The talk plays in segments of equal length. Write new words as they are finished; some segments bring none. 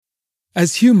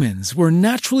As humans, we're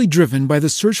naturally driven by the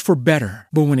search for better.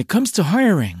 But when it comes to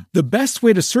hiring, the best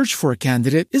way to search for a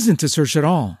candidate isn't to search at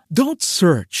all. Don't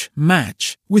search,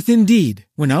 match with Indeed.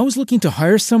 When I was looking to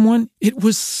hire someone, it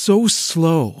was so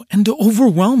slow and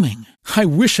overwhelming. I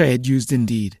wish I had used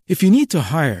Indeed. If you need to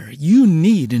hire, you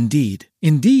need Indeed.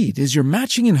 Indeed is your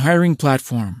matching and hiring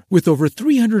platform with over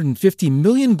 350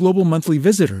 million global monthly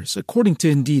visitors, according to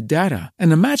Indeed data,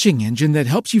 and a matching engine that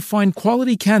helps you find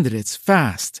quality candidates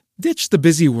fast. Ditch the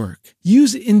busy work.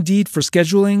 Use Indeed for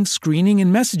scheduling, screening,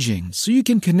 and messaging so you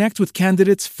can connect with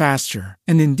candidates faster.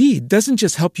 And Indeed doesn't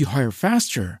just help you hire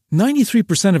faster.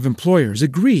 93% of employers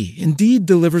agree Indeed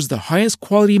delivers the highest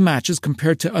quality matches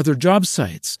compared to other job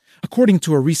sites, according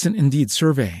to a recent Indeed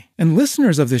survey. And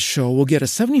listeners of this show will get a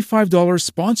 $75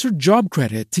 sponsored job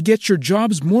credit to get your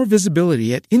jobs more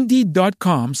visibility at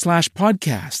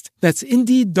Indeed.com/podcast. That's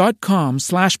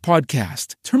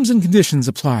Indeed.com/podcast. Terms and conditions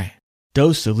apply.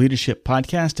 Dose of Leadership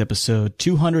Podcast, episode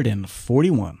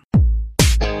 241.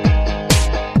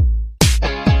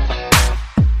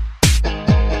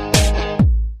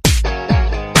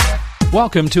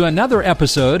 Welcome to another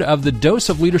episode of the Dose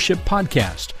of Leadership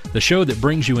Podcast, the show that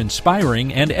brings you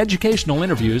inspiring and educational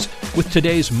interviews with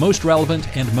today's most relevant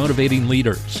and motivating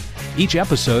leaders. Each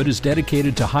episode is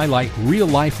dedicated to highlight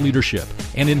real-life leadership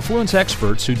and influence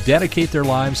experts who dedicate their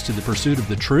lives to the pursuit of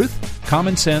the truth,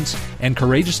 common sense, and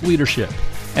courageous leadership.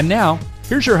 And now,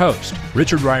 here's your host,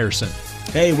 Richard Ryerson.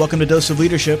 Hey, welcome to Dose of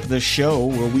Leadership, the show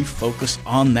where we focus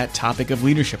on that topic of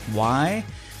leadership. Why?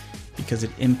 Because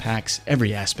it impacts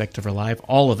every aspect of our life.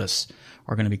 All of us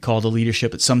are going to be called to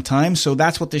leadership at some time, so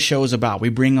that's what this show is about. We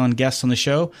bring on guests on the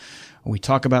show. We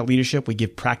talk about leadership. We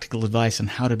give practical advice on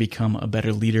how to become a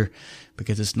better leader,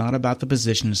 because it's not about the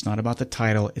position. It's not about the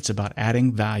title. It's about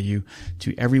adding value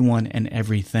to everyone and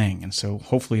everything. And so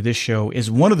hopefully this show is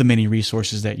one of the many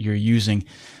resources that you're using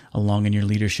along in your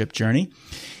leadership journey.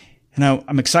 And now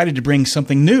I'm excited to bring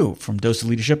something new from Dose of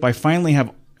Leadership. I finally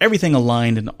have everything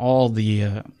aligned and all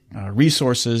the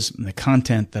resources and the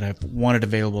content that I've wanted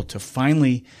available to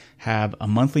finally have a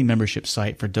monthly membership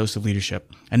site for Dose of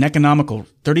Leadership, an economical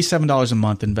 $37 a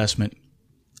month investment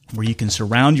where you can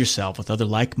surround yourself with other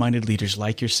like-minded leaders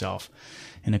like yourself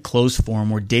in a closed forum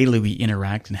where daily we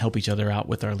interact and help each other out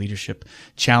with our leadership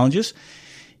challenges.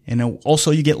 And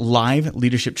also you get live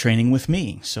leadership training with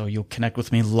me. So you'll connect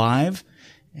with me live,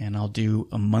 and I'll do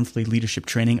a monthly leadership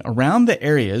training around the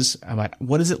areas about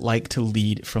what is it like to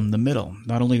lead from the middle.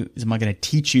 Not only am I going to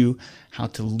teach you how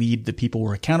to lead the people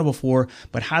we're accountable for,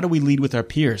 but how do we lead with our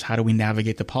peers? How do we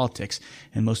navigate the politics?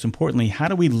 And most importantly, how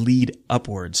do we lead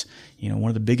upwards? You know, one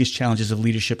of the biggest challenges of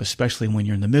leadership, especially when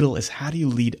you're in the middle, is how do you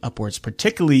lead upwards,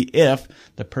 particularly if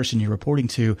the person you're reporting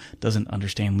to doesn't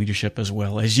understand leadership as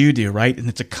well as you do, right? And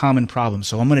it's a common problem.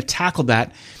 So I'm going to tackle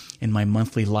that in my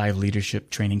monthly live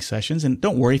leadership training sessions. And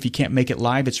don't worry if you can't make it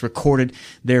live, it's recorded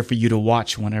there for you to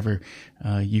watch whenever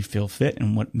you feel fit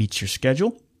and what meets your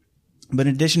schedule. But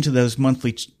in addition to those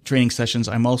monthly training sessions,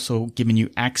 I'm also giving you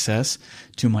access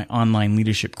to my online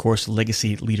leadership course,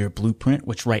 Legacy Leader Blueprint,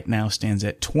 which right now stands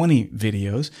at 20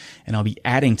 videos. And I'll be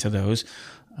adding to those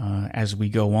as we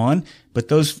go on. But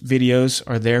those videos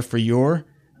are there for your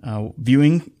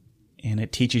viewing. And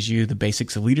it teaches you the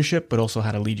basics of leadership, but also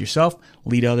how to lead yourself,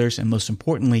 lead others, and most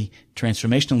importantly,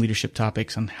 transformational leadership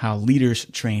topics on how leaders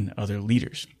train other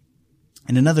leaders.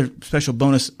 And another special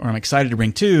bonus, or I'm excited to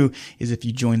bring too, is if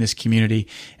you join this community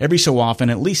every so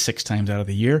often, at least 6 times out of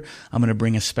the year, I'm going to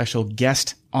bring a special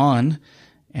guest on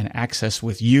and access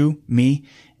with you, me,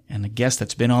 and a guest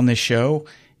that's been on this show,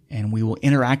 and we will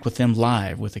interact with them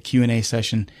live with a Q&A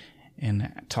session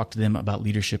and talk to them about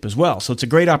leadership as well. So it's a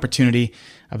great opportunity.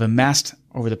 I've amassed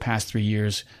over the past 3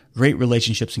 years great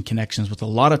relationships and connections with a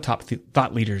lot of top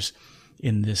thought leaders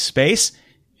in this space,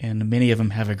 and many of them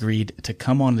have agreed to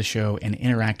come on the show and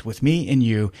interact with me and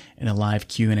you in a live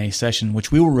Q&A session,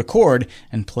 which we will record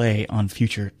and play on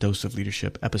future Dose of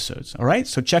Leadership episodes. All right,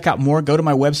 so check out more. Go to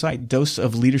my website,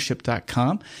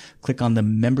 doseofleadership.com. Click on the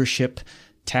membership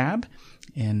tab,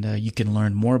 and you can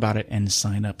learn more about it and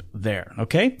sign up there.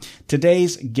 Okay?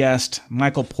 Today's guest,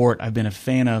 Michael Port, I've been a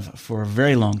fan of for a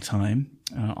very long time.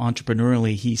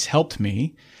 Entrepreneurially, he's helped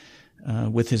me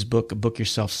with his book, Book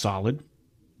Yourself Solid.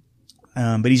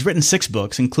 But he's written 6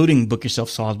 books, including Book Yourself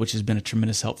Solid, which has been a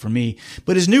tremendous help for me.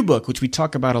 But his new book, which we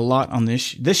talk about a lot on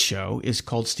this show, is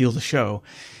called Steal the Show.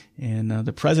 And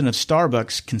the president of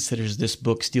Starbucks considers this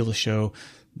book, Steal the Show,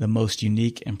 the most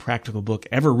unique and practical book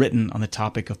ever written on the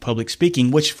topic of public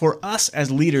speaking, which for us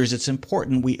as leaders, it's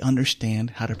important we understand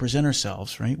how to present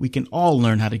ourselves, right? We can all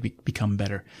learn how to become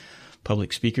better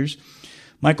public speakers.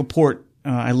 Michael Port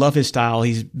I love his style.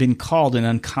 He's been called an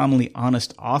uncommonly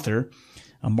honest author,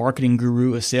 a marketing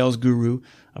guru, a sales guru,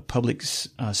 a public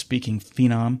speaking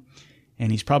phenom,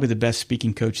 and he's probably the best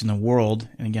speaking coach in the world.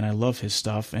 And again, I love his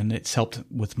stuff, and it's helped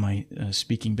with my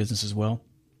speaking business as well.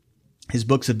 His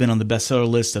books have been on the bestseller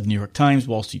list of New York Times,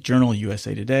 Wall Street Journal,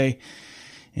 USA Today.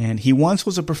 And he once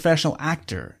was a professional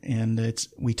actor, and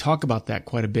we talk about that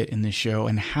quite a bit in this show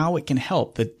and how it can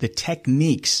help. The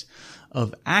techniques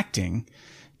of acting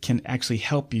can actually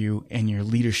help you in your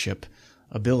leadership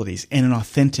abilities in an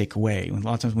authentic way. A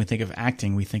lot of times when we think of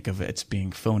acting, we think of it as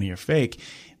being phony or fake.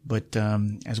 But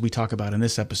as we talk about in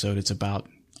this episode, it's about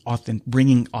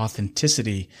bringing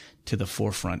authenticity to the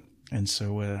forefront. And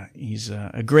so he's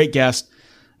a great guest.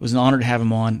 It was an honor to have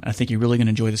him on. I think you're really going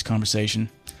to enjoy this conversation.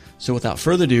 So without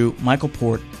further ado, Michael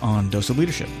Port on Dose of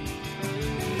Leadership.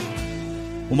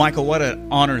 Well, Michael, what an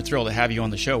honor and thrill to have you on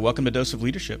the show. Welcome to Dose of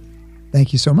Leadership.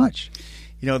 Thank you so much.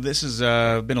 You know, this has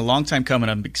been a long time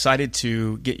coming. I'm excited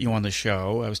to get you on the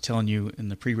show. I was telling you in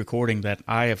the pre-recording that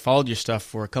I have followed your stuff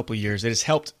for a couple of years. It has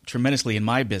helped tremendously in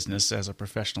my business as a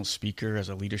professional speaker, as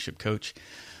a leadership coach.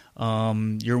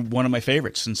 You're one of my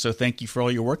favorites, and so thank you for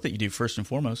all your work that you do, first and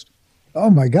foremost. Oh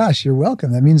my gosh, you're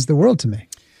welcome. That means the world to me.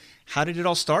 How did it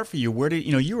all start for you? Where did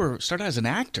you were started as an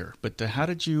actor, but how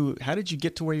did you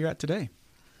get to where you're at today?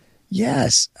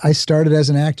 Yes, I started as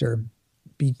an actor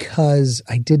because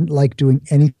I didn't like doing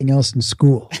anything else in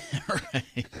school.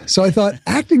 Right. So I thought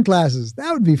acting classes,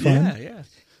 that would be fun. Yeah.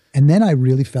 And then I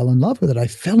really fell in love with it. I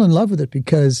fell in love with it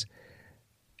because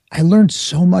I learned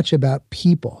so much about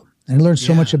people. And I learned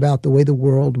so much about the way the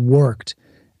world worked.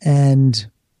 And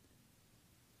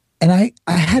I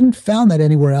hadn't found that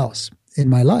anywhere else in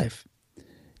my life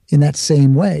in that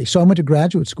same way. So I went to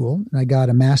graduate school and I got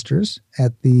a master's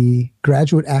at the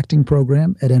graduate acting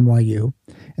program at NYU.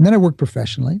 And then I worked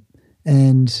professionally,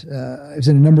 and I was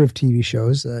in a number of TV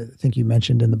shows, I think you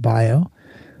mentioned in the bio.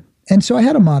 And so I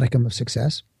had a modicum of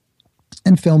success.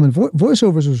 And film and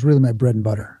voiceovers was really my bread and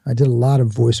butter. I did a lot of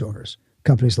voiceovers,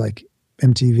 companies like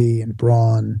MTV and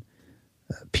Braun,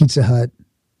 Pizza Hut,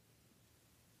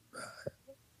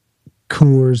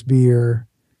 Coors Beer,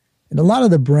 and a lot of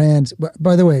the brands.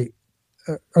 By the way,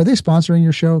 are they sponsoring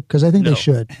your show? Because I think they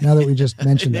should, now that we just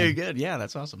mentioned Very them. good. Yeah,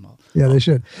 that's awesome. Yeah, they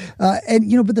should. But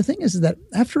the thing is that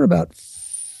after about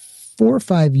 4 or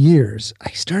 5 years, I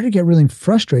started to get really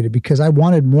frustrated because I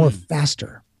wanted more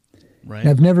faster. Right. And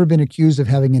I've never been accused of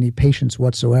having any patience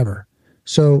whatsoever.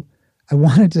 So I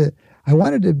wanted to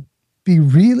be,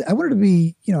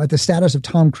 at the status of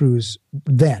Tom Cruise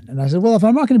then. And I said, well, if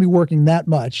I'm not going to be working that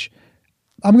much,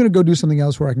 I'm going to go do something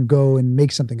else where I can go and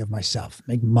make something of myself,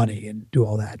 make money and do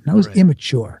all that. And I was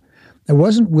immature. I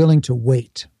wasn't willing to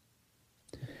wait.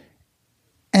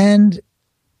 And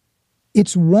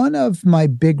it's one of my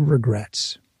big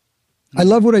regrets. I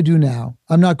love what I do now.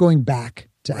 I'm not going back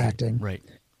to acting. Right.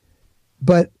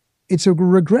 But it's a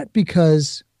regret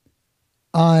because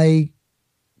I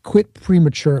quit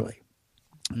prematurely.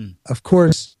 Of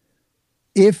course,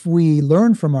 if we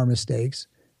learn from our mistakes,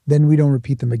 then we don't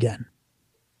repeat them again.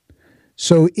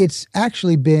 So it's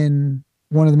actually been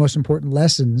one of the most important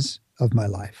lessons of my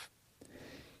life.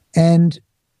 And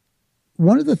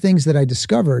one of the things that I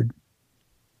discovered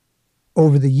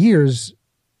over the years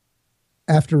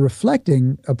after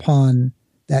reflecting upon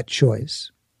that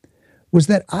choice was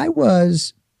that I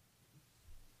was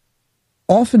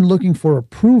often looking for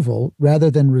approval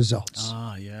rather than results.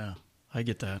 Ah, yeah. I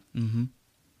get that. Mm-hmm.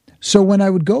 So when I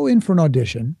would go in for an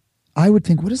audition, I would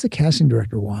think, what does the casting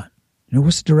director want?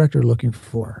 What's the director looking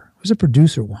for? What does the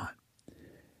producer want?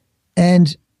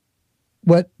 And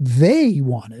what they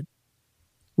wanted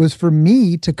was for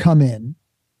me to come in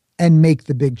and make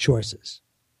the big choices,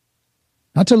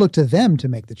 not to look to them to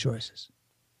make the choices.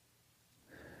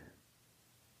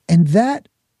 And that,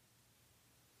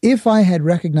 if I had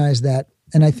recognized that,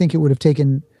 and I think it would have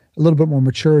taken a little bit more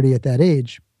maturity at that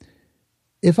age,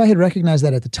 if I had recognized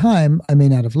that at the time, I may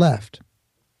not have left.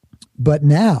 But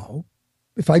now,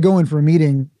 if I go in for a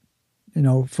meeting,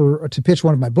 to pitch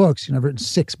one of my books, I've written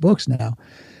 6 books now,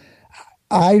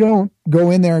 I don't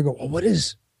go in there and go, well, what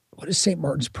is St.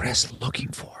 Martin's Press looking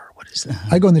for? What is that?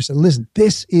 I go in there and say, listen,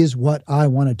 this is what I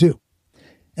want to do.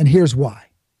 And here's why.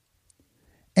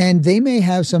 And they may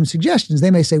have some suggestions. They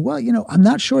may say, well, I'm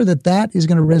not sure that is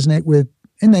going to resonate with,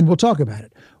 and then we'll talk about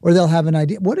it. Or they'll have an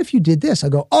idea. What if you did this? I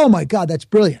go, oh my God, that's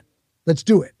brilliant. Let's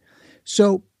do it.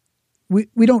 So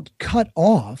we don't cut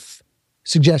off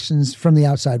suggestions from the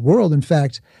outside world. In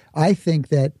fact, I think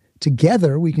that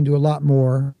together we can do a lot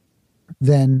more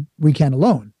than we can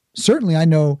alone. Certainly, I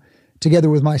know together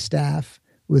with my staff,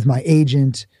 with my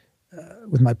agent,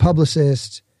 with my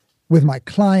publicist, with my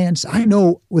clients. I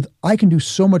know I can do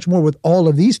so much more with all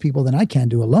of these people than I can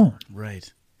do alone.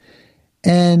 Right.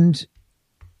 And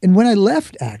when I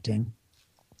left acting,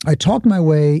 I talked my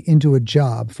way into a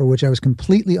job for which I was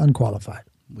completely unqualified.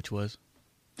 Which was?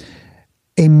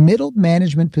 A middle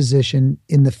management position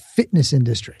in the fitness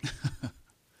industry.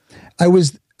 I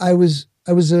was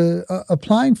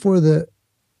applying for the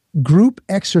group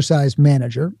exercise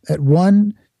manager at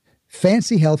one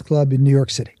fancy health club in New York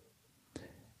City.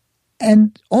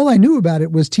 And all I knew about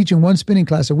it was teaching one spinning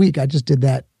class a week. I just did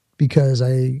that because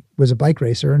I was a bike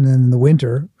racer. And then in the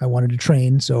winter, I wanted to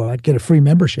train, so I'd get a free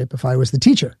membership if I was the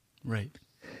teacher. Right.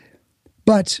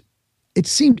 But it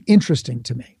seemed interesting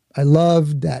to me. I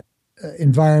loved that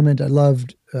environment. I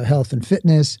loved health and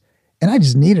fitness. And I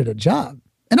just needed a job.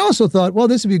 And I also thought, well,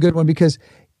 this would be a good one because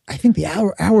I think the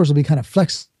hours will be kind of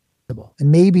flexible.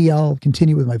 And maybe I'll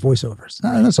continue with my voiceovers.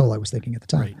 That's all I was thinking at the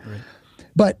time. Right.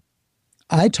 But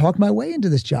I talked my way into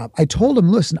this job. I told him,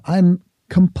 listen, I'm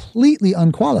completely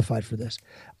unqualified for this.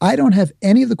 I don't have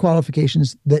any of the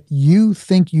qualifications that you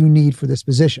think you need for this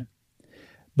position.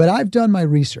 But I've done my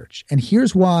research, and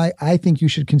here's why I think you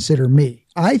should consider me.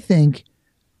 I think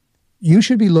you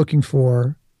should be looking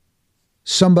for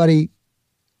somebody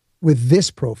with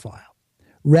this profile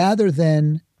rather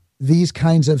than these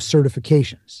kinds of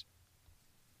certifications.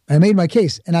 I made my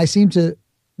case, and I seemed to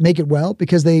make it well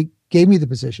because they gave me the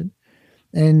position.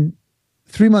 And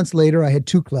 3 months later, I had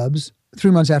 2 clubs.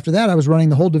 3 months after that, I was running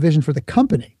the whole division for the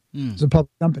company. It was a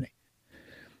public company.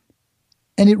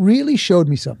 And it really showed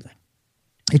me something.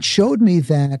 It showed me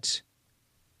that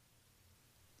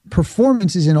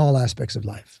performance is in all aspects of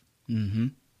life. Mm-hmm.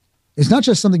 It's not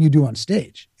just something you do on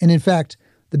stage. And in fact,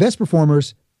 the best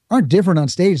performers aren't different on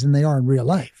stage than they are in real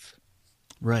life.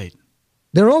 Right.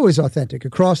 They're always authentic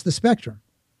across the spectrum.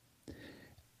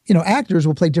 You know, actors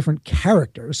will play different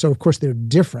characters. So, of course, they're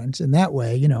different in that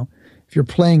way. You know, if you're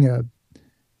playing a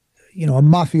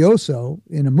mafioso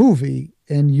in a movie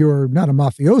and you're not a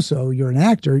mafioso, you're an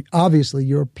actor, obviously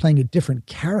you're playing a different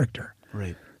character.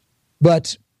 Right.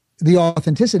 But the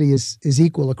authenticity is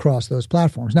equal across those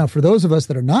platforms. Now, for those of us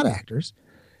that are not actors,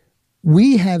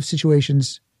 we have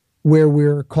situations where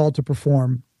we're called to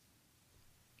perform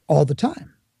all the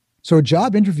time. So a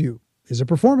job interview is a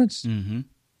performance. Mm-hmm.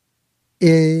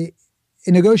 A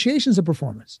negotiation is a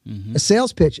performance. Mm-hmm. A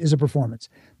sales pitch is a performance.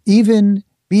 Even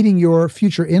meeting your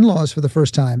future in-laws for the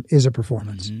first time is a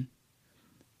performance. Mm-hmm.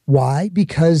 Why?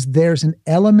 Because there's an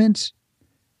element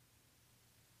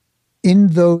in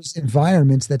those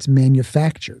environments that's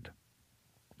manufactured.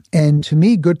 And to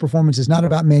me, good performance is not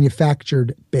about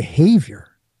manufactured behavior.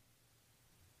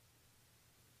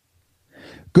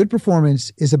 Good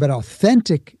performance is about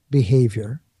authentic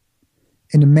behavior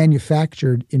in a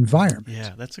manufactured environment.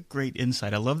 Yeah, that's a great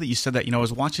insight. I love that you said that. You know, I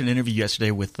was watching an interview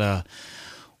yesterday with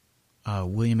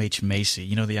William H. Macy.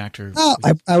 You know the actor? Oh,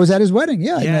 I was at his wedding.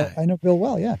 Yeah, Yeah. I know Bill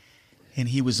well, yeah. And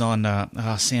he was on,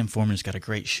 Sam Foreman's got a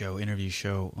great interview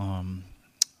show.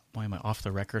 Why am I off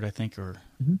the record, I think, or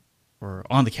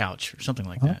on the couch or something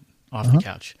like that. Off the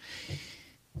couch.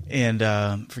 And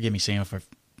forgive me, Sam, if I've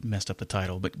messed up the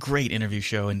title, but great interview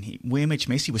show. And William H.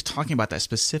 Macy was talking about that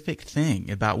specific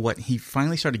thing about what he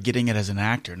finally started getting at as an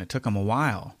actor, and it took him a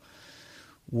while,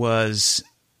 was,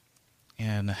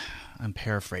 and I'm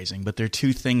paraphrasing, but there are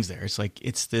 2 things there. It's like,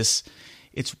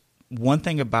 it's one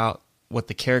thing about what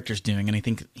the character's doing, and I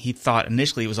think he thought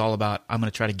initially it was all about, I'm going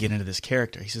to try to get into this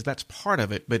character. He says that's part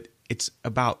of it, but it's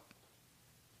about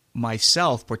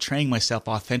myself portraying myself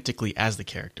authentically as the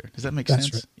character. Does that make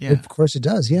sense? Right. Yeah, of course it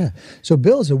does. Yeah. So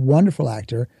Bill is a wonderful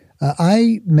actor.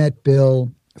 I met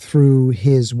Bill through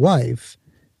his wife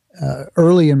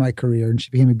early in my career, and she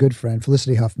became a good friend,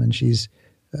 Felicity Huffman. She's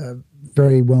a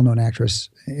very well-known actress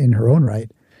in her own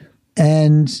right.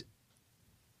 And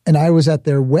I was at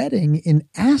their wedding in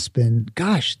Aspen.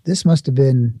 Gosh, this must have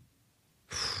been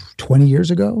 20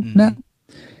 years ago now.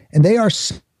 And they are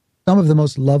some of the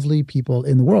most lovely people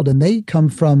in the world. And they come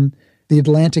from the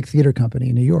Atlantic Theater Company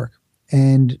in New York.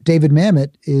 And David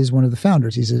Mamet is one of the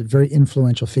founders. He's a very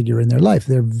influential figure in their life.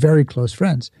 They're very close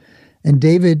friends. And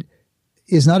David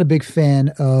is not a big fan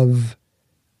of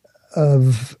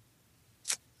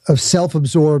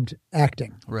self-absorbed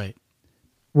acting. right,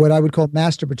 What I would call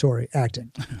masturbatory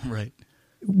acting. right,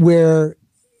 Where,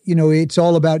 you know, it's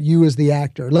all about you as the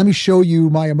actor. Let me show you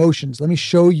my emotions. Let me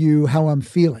show you how I'm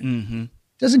feeling. mm-hmm.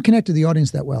 Doesn't connect to the audience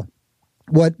that well.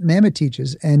 What Mamet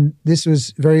teaches, and this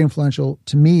was very influential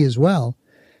to me as well,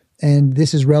 and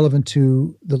this is relevant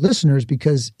to the listeners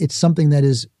because it's something that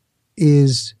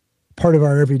is part of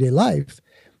our everyday life,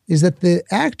 is that the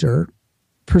actor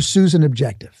pursues an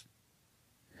objective.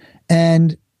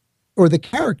 And or the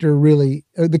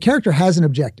character has an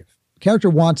objective. The character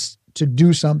wants to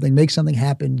do something, make something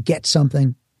happen, get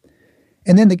something.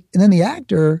 And then the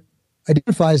actor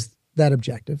identifies that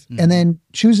objective and then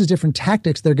chooses different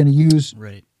tactics they're going to use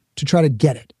to try to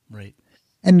get it. Right.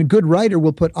 And a good writer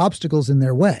will put obstacles in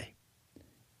their way.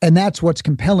 And that's what's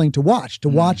compelling to watch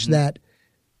that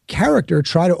character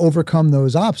try to overcome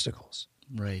those obstacles.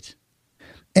 Right.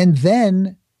 And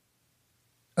then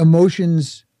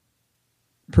emotions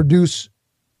produce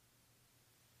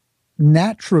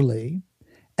naturally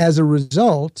as a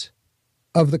result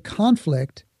of the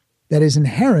conflict that is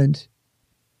inherent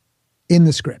in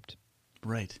the script.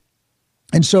 Right.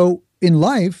 And so in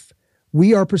life,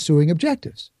 we are pursuing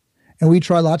objectives, and we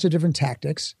try lots of different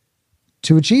tactics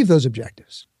to achieve those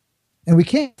objectives. And we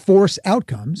can't force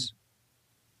outcomes.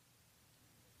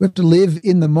 We have to live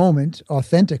in the moment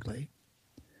authentically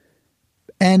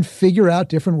and figure out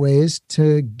different ways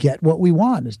to get what we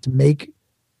want, is to make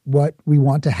what we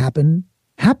want to happen.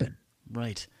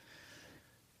 Right.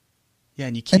 Yeah,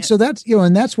 and you can't. And so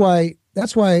that's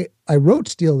why I wrote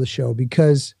Steal the Show,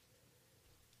 because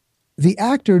the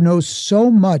actor knows so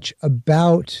much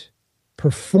about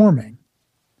performing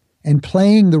and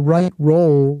playing the right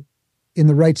role in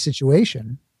the right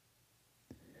situation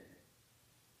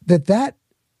that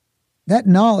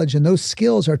knowledge and those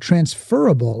skills are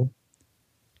transferable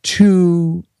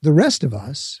to the rest of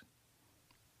us.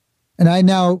 And I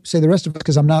now say the rest of us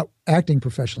because I'm not acting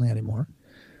professionally anymore.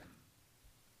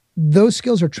 Those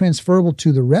skills are transferable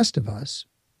to the rest of us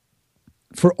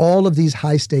for all of these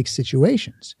high stakes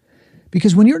situations.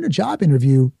 Because when you're in a job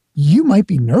interview, you might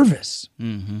be nervous.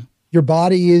 Mm-hmm. Your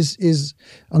body is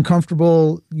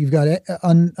uncomfortable. You've got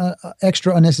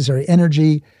extra unnecessary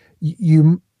energy.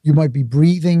 You might be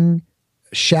breathing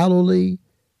shallowly.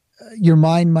 Your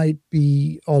mind might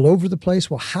be all over the place.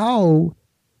 Well, how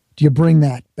do you bring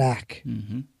that back?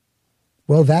 Mm-hmm.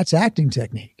 Well, that's acting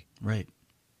technique. Right.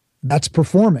 That's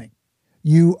performing.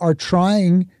 You are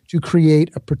trying to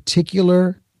create a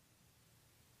particular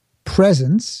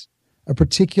presence, a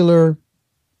particular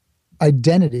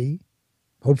identity.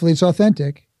 Hopefully it's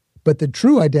authentic, but the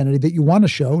true identity that you want to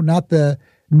show, not the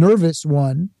nervous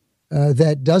one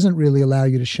that doesn't really allow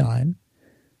you to shine.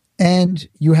 And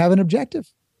you have an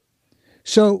objective.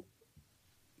 So,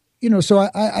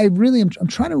 I really am, I'm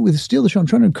trying to, with Steal the Show, I'm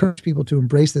trying to encourage people to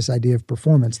embrace this idea of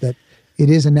performance, that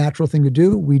it is a natural thing to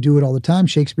do. We do it all the time.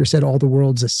 Shakespeare said all the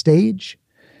world's a stage.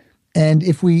 And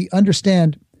if we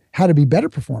understand how to be better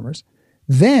performers,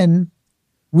 then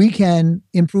we can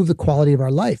improve the quality of our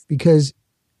life, because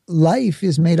life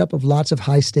is made up of lots of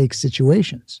high stakes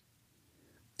situations.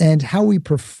 And how we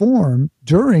perform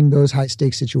during those high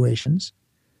stakes situations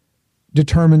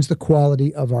determines the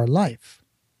quality of our life.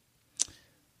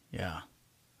 Yeah.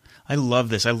 I love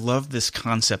this. I love this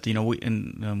concept.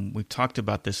 We talked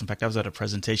about this. In fact, I was at a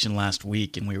presentation last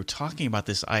week, and we were talking about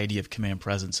this idea of command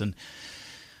presence. And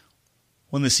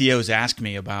when the CEOs asked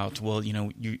me about,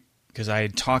 because I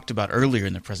had talked about earlier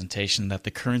in the presentation that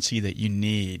the currency that you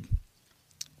need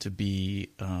to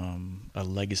be a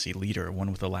legacy leader, one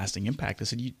with a lasting impact, I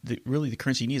said, really the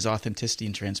currency you need is authenticity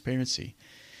and transparency.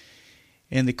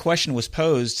 And the question was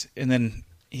posed, and then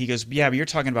he goes, yeah, but you're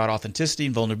talking about authenticity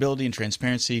and vulnerability and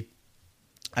transparency.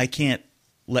 I can't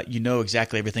let you know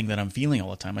exactly everything that I'm feeling all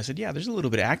the time. I said, yeah, there's a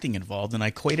little bit of acting involved. And I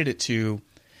equated it to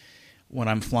when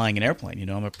I'm flying an airplane.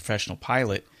 I'm a professional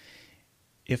pilot.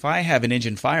 If I have an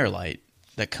engine fire light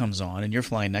that comes on and you're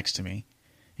flying next to me,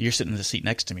 you're sitting in the seat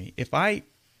next to me, if I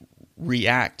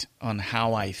react on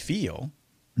how I feel,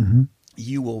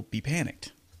 you will be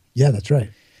panicked. Yeah, that's right.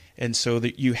 And so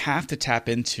that you have to tap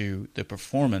into the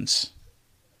performance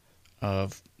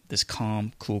of this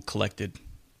calm, cool, collected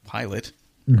pilot,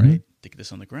 right, to get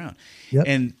this on the ground. Yep.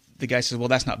 And the guy says, well,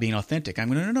 that's not being authentic.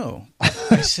 I'm going, no.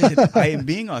 I said, I am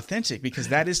being authentic because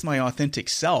that is my authentic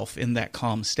self in that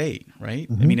calm state, right?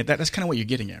 I mean, that's kind of what you're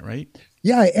getting at, right?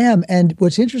 Yeah, I am. And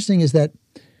what's interesting is that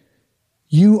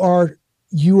you are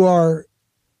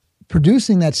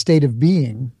producing that state of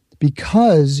being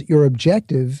because your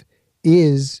objective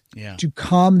is to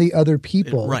calm the other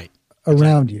people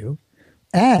around you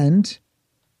and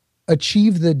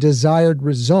achieve the desired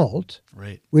result,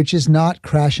 which is not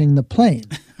crashing the plane.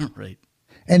 Right.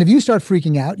 And if you start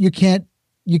freaking out, you can't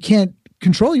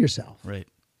control yourself. Right.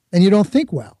 And you don't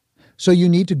think well. So you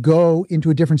need to go into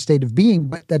a different state of being,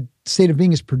 but that state of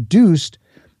being is produced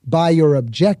by your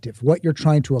objective, what you're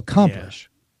trying to accomplish.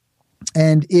 Yeah.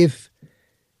 And if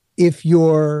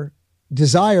your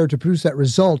desire to produce that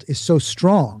result is so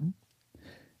strong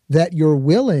that you're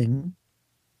willing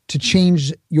to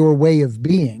change your way of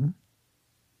being,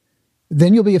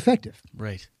 then you'll be effective.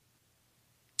 Right.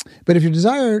 But if your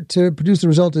desire to produce the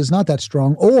result is not that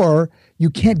strong, or you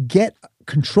can't get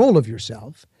control of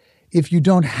yourself, if you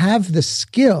don't have the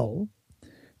skill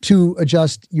to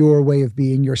adjust your way of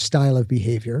being, your style of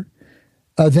behavior,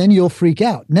 then you'll freak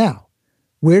out. Now,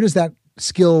 where does that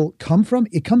skill come from?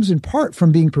 It comes in part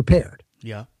from being prepared.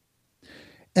 Yeah.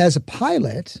 As a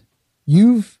pilot,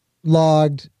 you've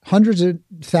logged hundreds of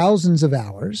thousands of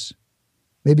hours,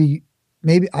 maybe,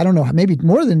 I don't know, maybe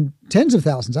more than tens of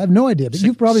thousands. I have no idea, but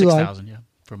you've probably 6,000, logged.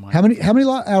 Yeah. How many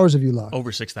hours have you logged?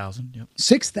 Over 6,000. Yep.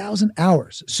 6,000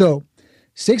 hours. So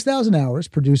 6,000 hours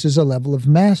produces a level of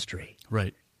mastery.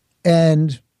 Right.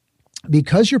 And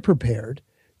because you're prepared,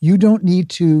 you don't need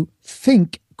to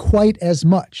think quite as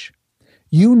much.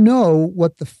 You know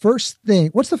what's the first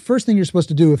thing you're supposed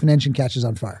to do if an engine catches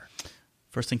on fire?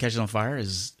 First thing catches on fire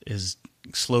is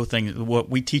slow things. What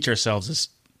we teach ourselves is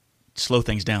slow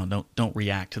things down. Don't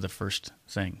react to the first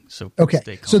thing. So okay.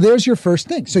 Stay calm. So there's your first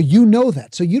thing. So you know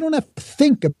that. So you don't have to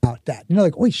think about that. You're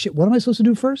like, wait, shit, what am I supposed to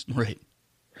do first? Right.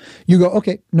 You go,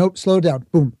 okay, nope, slow down.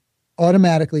 Boom.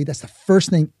 Automatically, that's the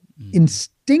first thing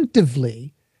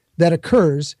instinctively that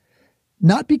occurs,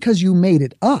 not because you made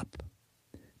it up,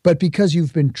 but because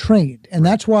you've been trained. And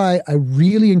that's why I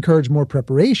really encourage more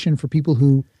preparation for people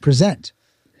who present.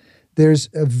 There's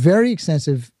a very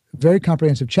extensive, very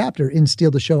comprehensive chapter in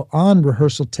Steal the Show on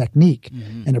rehearsal technique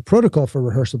and a protocol for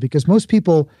rehearsal, because most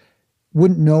people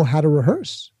wouldn't know how to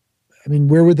rehearse. I mean,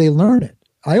 where would they learn it?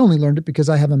 I only learned it because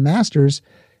I have a master's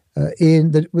I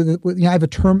have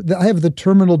the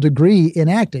terminal degree in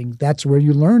acting. That's where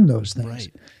you learn those things.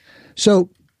 Right. So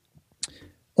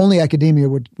only academia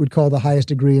would call the highest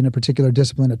degree in a particular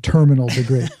discipline a terminal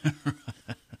degree.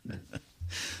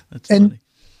 That's funny.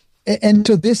 And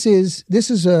so this is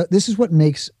what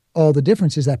makes all the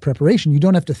difference, is that preparation. You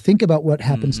don't have to think about what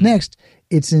happens next.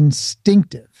 It's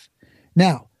instinctive.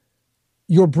 Now,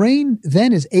 your brain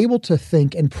then is able to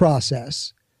think and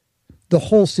process the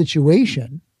whole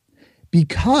situation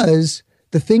because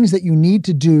the things that you need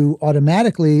to do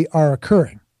automatically are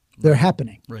occurring. They're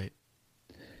happening. Right.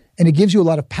 And it gives you a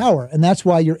lot of power, and that's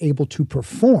why you're able to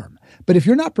perform. But if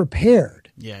you're not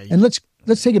prepared, and let's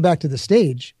take it back to the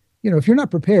stage. If you're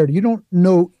not prepared, you don't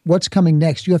know what's coming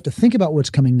next. You have to think about what's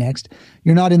coming next.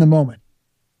 You're not in the moment.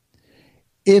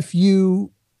 If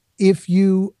you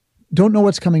don't know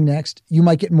what's coming next, you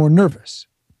might get more nervous.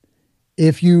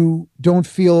 If you don't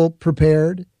feel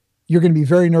prepared, you're going to be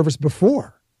very nervous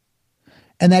before.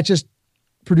 And that just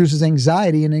produces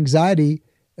anxiety, and anxiety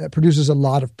produces a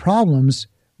lot of problems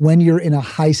when you're in a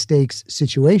high-stakes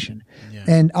situation. Yeah.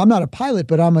 And I'm not a pilot,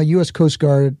 but I'm a U.S. Coast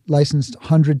Guard licensed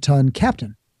 100-ton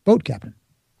captain, boat captain.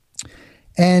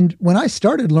 And when I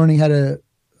started learning how to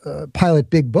pilot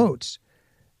big boats,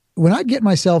 when I'd get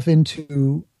myself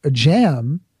into a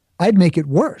jam, I'd make it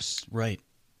worse. Right.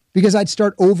 Because I'd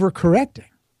start overcorrecting.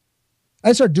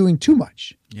 I'd start doing too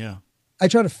much. Yeah. I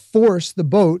try to force the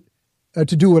boat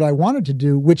to do what I wanted to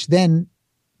do, which then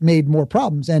made more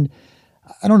problems. And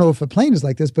I don't know if a plane is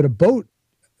like this, but a boat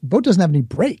doesn't have any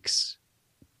brakes.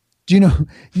 Do you know,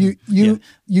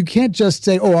 you can't just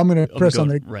say, oh, I'm going to press on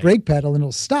the brake pedal and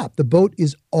it'll stop. The boat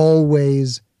is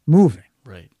always moving.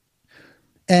 Right.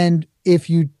 And if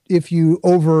you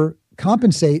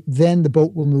overcompensate, then the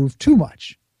boat will move too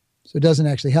much. So it doesn't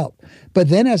actually help. But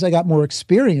then as I got more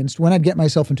experienced, when I'd get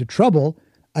myself into trouble,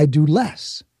 I'd do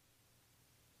less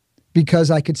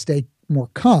because I could stay more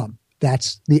calm.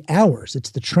 That's the hours. It's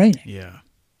the training. Yeah.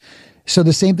 So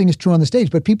the same thing is true on the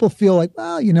stage. But people feel like,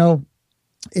 well,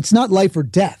 it's not life or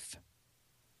death.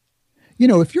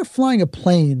 If you're flying a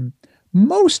plane,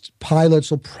 most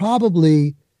pilots will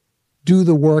probably do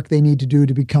the work they need to do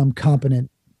to become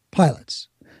competent pilots.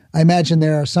 I imagine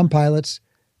there are some pilots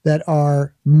that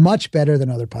are much better than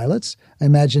other pilots. I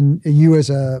imagine you as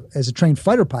a trained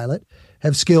fighter pilot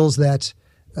have skills that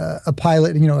a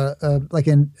pilot, like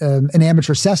an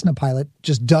amateur Cessna pilot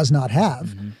just does not have.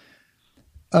 Mm-hmm.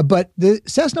 But the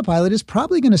Cessna pilot is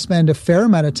probably going to spend a fair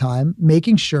amount of time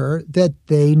making sure that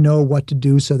they know what to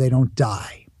do so they don't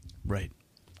die. Right.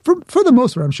 For the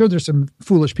most part, I'm sure there's some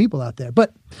foolish people out there.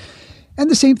 And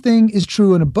the same thing is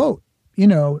true in a boat.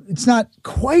 It's not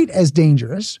quite as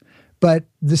dangerous, but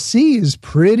the sea is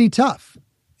pretty tough.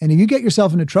 And if you get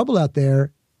yourself into trouble out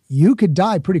there, you could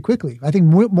die pretty quickly. I think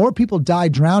more people die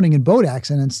drowning in boat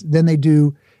accidents than they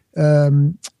do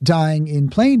dying in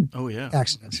plane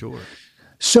accidents. Sure.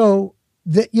 So,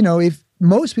 if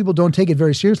most people don't take it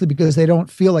very seriously because they don't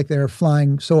feel like they're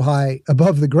flying so high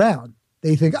above the ground,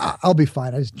 they think, I'll be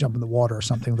fine. I just jump in the water or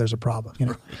something. There's a problem.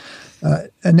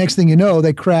 And next thing you know,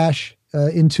 they crash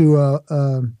into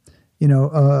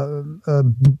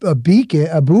a beacon,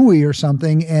 a buoy or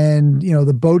something, and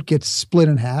the boat gets split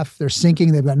in half. They're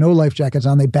sinking. They've got no life jackets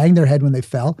on. They banged their head when they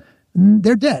fell. And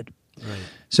they're dead. Right.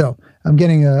 So I'm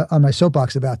getting on my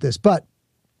soapbox about this, but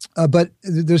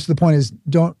the point is,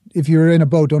 if you're in a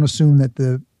boat, don't assume that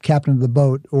the captain of the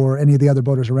boat or any of the other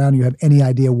boaters around you have any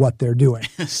idea what they're doing.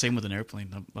 Same with an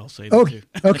airplane. I'll say that too.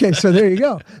 Okay, so there you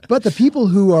go. But the people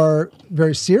who are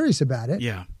very serious about it,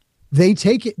 yeah, they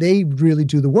take it. They really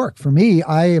do the work. For me,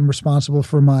 I am responsible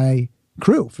for my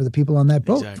crew, for the people on that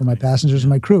boat, exactly. for my passengers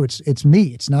and my crew. It's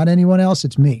me. It's not anyone else.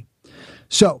 It's me.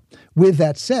 So with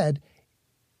that said,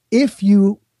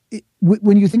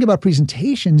 when you think about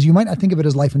presentations, you might not think of it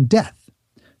as life and death.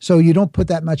 So you don't put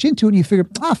that much into it, and you figure,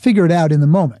 I'll figure it out in the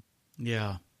moment.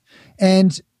 Yeah.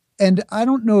 And I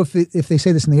don't know if they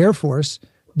say this in the Air Force,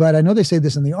 but I know they say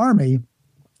this in the Army.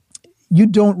 You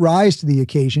don't rise to the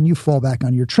occasion, you fall back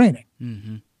on your training.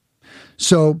 Mm-hmm.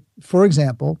 So, for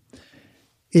example,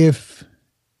 if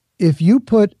you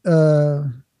put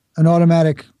an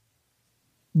automatic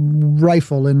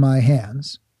rifle in my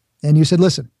hands and you said,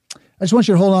 listen, I just want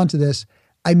you to hold on to this.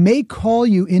 I may call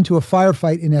you into a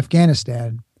firefight in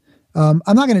Afghanistan. I'm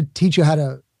not going to teach you how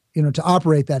to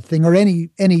operate that thing or any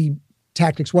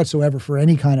tactics whatsoever for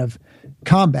any kind of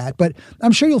combat, but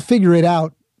I'm sure you'll figure it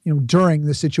out, during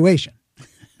the situation.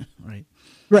 Right.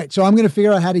 Right. So I'm going to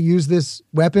figure out how to use this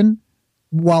weapon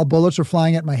while bullets are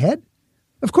flying at my head?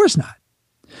 Of course not.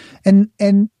 And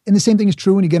the same thing is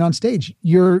true when you get on stage.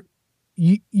 You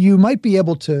might be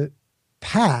able to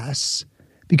pass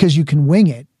because you can wing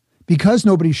it, because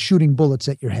nobody's shooting bullets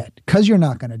at your head, because you're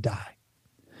not going to die.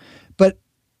 But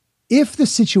if the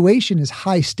situation is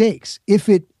high stakes, if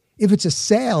it's a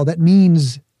sale that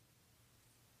means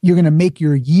you're going to make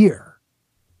your year,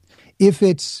 if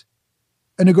it's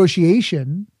a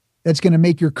negotiation that's going to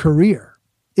make your career,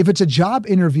 if it's a job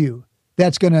interview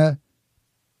that's going to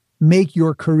make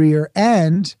your career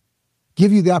and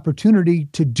give you the opportunity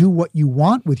to do what you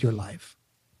want with your life,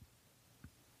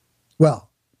 well,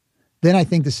 then I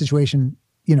think the situation,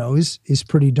 is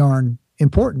pretty darn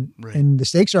important. Right. And the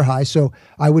stakes are high. So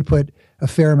I would put a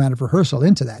fair amount of rehearsal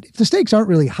into that. If the stakes aren't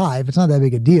really high, if it's not that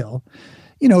big a deal,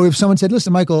 if someone said,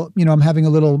 listen, Michael, I'm having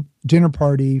a little dinner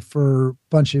party for a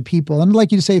bunch of people, and I'd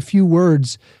like you to say a few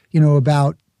words,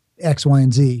 about X, Y,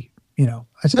 and Z,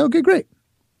 I said, okay, great.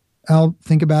 I'll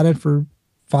think about it for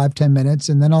 5-10 minutes,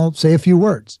 and then I'll say a few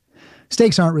words.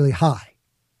 Stakes aren't really high.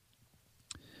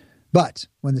 But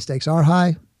when the stakes are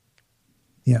high,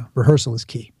 rehearsal is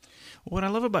key. What I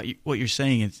love about what you're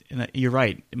saying is, and you're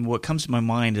right, and what comes to my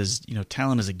mind is,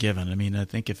 talent is a given. I mean, I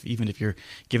think even if you're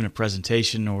giving a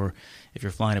presentation or if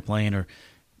you're flying a plane or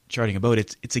charting a boat,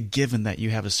 it's a given that you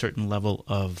have a certain level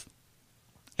of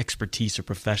expertise or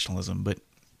professionalism. But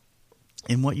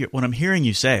in what I'm hearing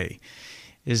you say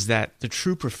is that the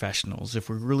true professionals, if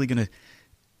we're really going to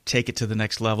take it to the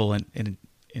next level and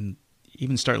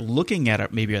even start looking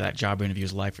at maybe that job interview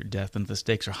as life or death, and if the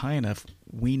stakes are high enough,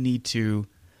 we need to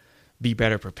be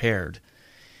better prepared.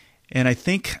 And I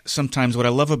think sometimes what I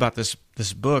love about this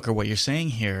book, or what you're saying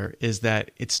here, is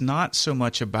that it's not so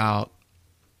much about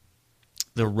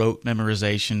the rote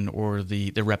memorization or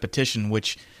the repetition,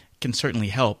 which can certainly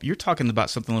help. You're talking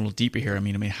about something a little deeper here. I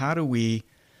mean, how do we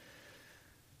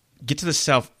get to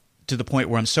the point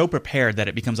where I'm so prepared that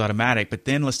it becomes automatic, but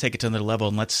then let's take it to another level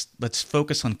and let's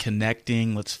focus on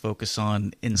connecting, let's focus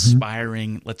on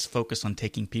inspiring, mm-hmm. let's focus on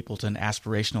taking people to an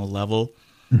aspirational level,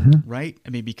 mm-hmm. right? I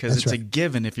mean, because it's right. a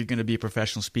given if you're going to be a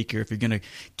professional speaker, if you're going to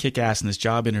kick ass in this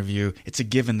job interview, it's a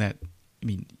given that,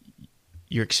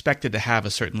 you're expected to have a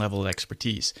certain level of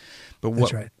expertise. But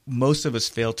what right. most of us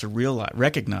fail to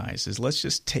recognize is, let's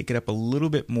just take it up a little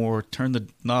bit more, turn the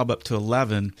knob up to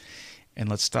 11, and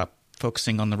let's stop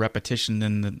focusing on the repetition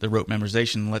and the rote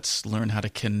memorization. Let's learn how to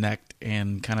connect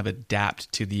and kind of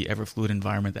adapt to the ever-fluid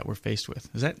environment that we're faced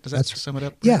with. Does that sum it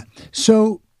up? Yeah.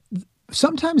 So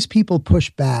sometimes people push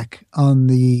back on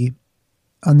the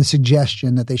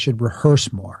suggestion that they should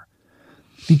rehearse more,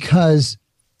 because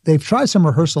they've tried some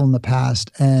rehearsal in the past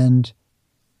and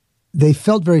they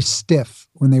felt very stiff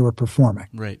when they were performing.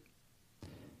 Right.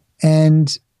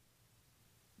 And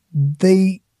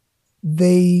they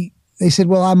said,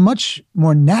 well, I'm much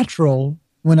more natural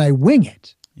when I wing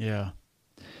it. Yeah.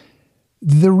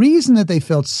 The reason that they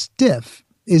felt stiff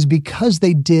is because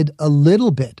they did a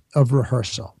little bit of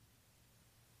rehearsal.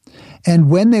 And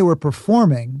when they were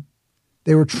performing,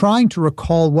 they were trying to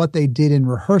recall what they did in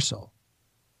rehearsal,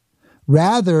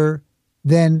 rather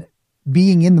than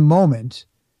being in the moment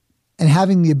and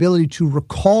having the ability to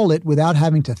recall it without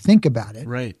having to think about it.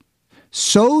 Right.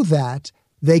 So that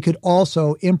they could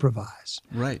also improvise.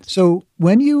 Right. So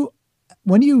when you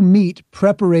meet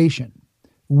preparation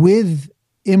with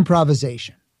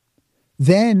improvisation,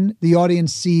 then the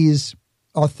audience sees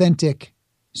authentic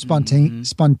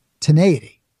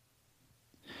spontaneity.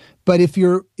 But if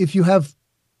you have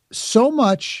so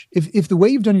much, if the way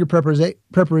you've done your preparation,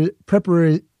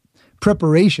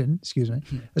 excuse me,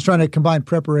 I was trying to combine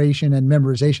preparation and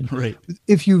memorization. Right.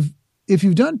 If you've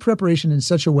done preparation in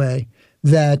such a way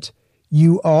that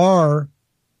you are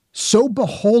so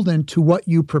beholden to what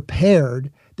you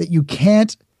prepared that you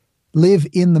can't live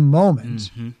in the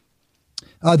moment,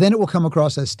 then it will come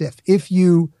across as stiff. If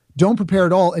you don't prepare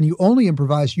at all and you only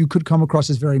improvise, you could come across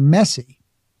as very messy.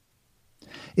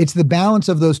 It's the balance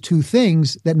of those two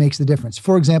things that makes the difference.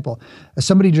 For example,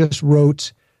 somebody just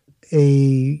wrote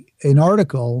an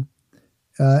article,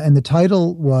 and the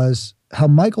title was "How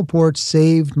Michael Port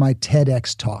Saved My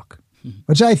TEDx Talk,"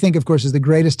 which I think, of course, is the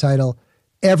greatest title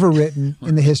ever written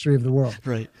in the history of the world.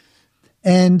 Right.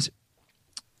 And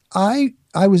I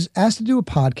was asked to do a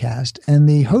podcast, and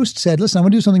the host said, listen, I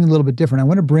want to do something a little bit different. I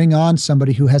want to bring on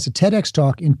somebody who has a TEDx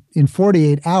talk in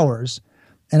 48 hours,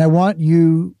 and I want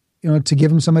you to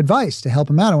give him some advice to help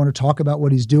him out. I want to talk about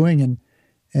what he's doing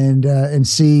and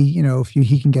see, if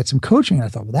he can get some coaching. And I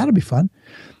thought, well, that'll be fun.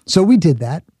 So we did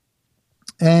that.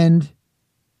 And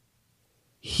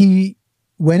he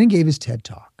went and gave his TED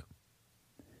talk.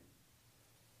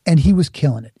 And he was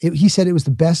killing it. He said it was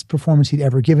the best performance he'd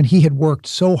ever given. He had worked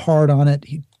so hard on it.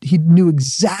 He knew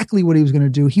exactly what he was going to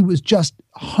do. He was just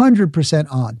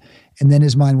 100% on. And then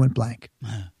his mind went blank.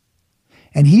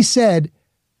 And he said,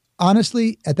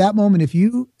 honestly, at that moment, if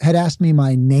you had asked me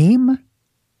my name,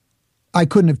 I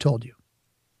couldn't have told you.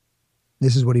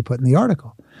 This is what he put in the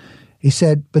article. He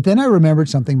said, but then I remembered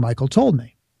something Michael told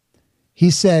me.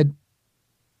 He said,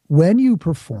 when you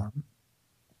perform,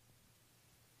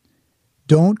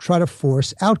 don't try to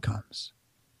force outcomes.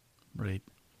 Right.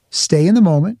 Stay in the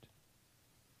moment,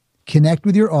 connect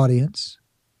with your audience,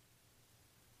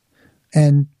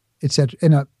 and et cetera,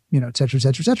 et cetera, et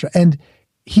cetera, et cetera. And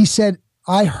he said,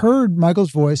 I heard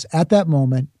Michael's voice at that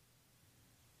moment,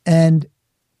 and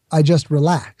I just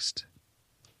relaxed.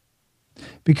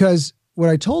 Because what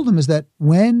I told him is that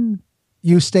when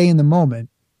you stay in the moment,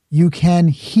 you can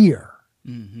hear.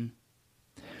 Mm-hmm.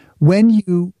 When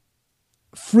you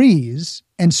freeze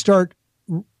and start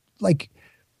like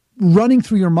running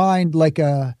through your mind like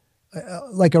a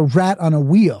rat on a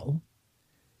wheel,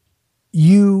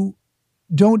 you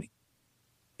don't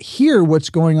hear what's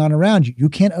going on around you. You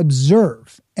can't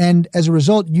observe. And as a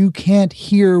result, you can't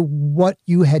hear what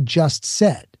you had just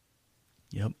said.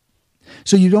 Yep.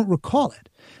 So you don't recall it.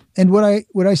 And what I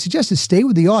suggest is stay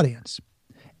with the audience,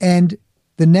 and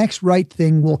the next right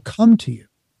thing will come to you,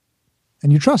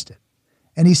 and you trust it.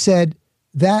 And he said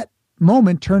that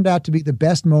moment turned out to be the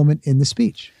best moment in the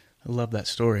speech. I love that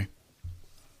story.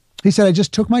 He said, I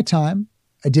just took my time.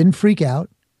 I didn't freak out.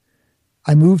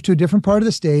 I moved to a different part of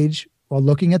the stage while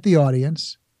looking at the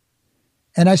audience,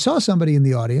 and I saw somebody in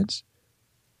the audience,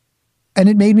 and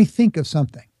it made me think of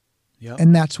something. Yep.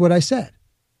 And that's what I said.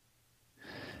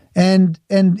 And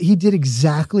he did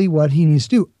exactly what he needs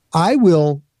to do. I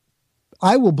will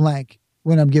blank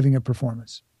when I'm giving a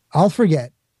performance. I'll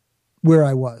forget where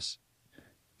I was.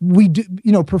 We do,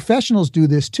 professionals do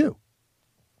this too.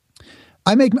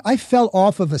 I fell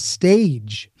off of a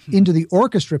stage into the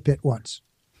orchestra pit once.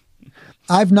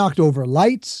 I've knocked over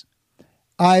lights.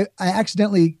 I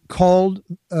accidentally called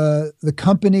the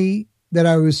company that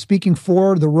I was speaking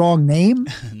for the wrong name.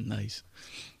 Nice.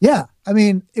 Yeah. I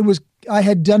mean, I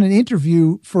had done an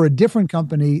interview for a different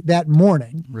company that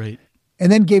morning. Right.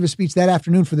 And then gave a speech that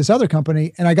afternoon for this other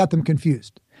company, and I got them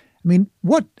confused. I mean,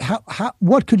 what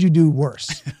could you do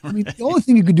worse? I mean, the only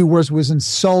thing you could do worse was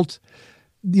insult,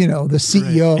 the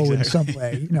CEO right, exactly. in some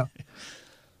way,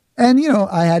 And,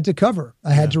 I had to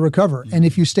recover. Mm-hmm. And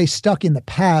if you stay stuck in the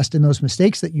past and those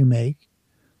mistakes that you make,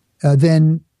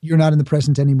 then you're not in the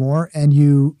present anymore, and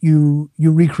you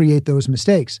recreate those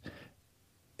mistakes.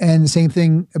 And the same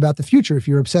thing about the future. If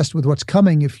you're obsessed with what's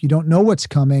coming, if you don't know what's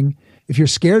coming, if you're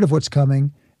scared of what's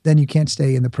coming, then you can't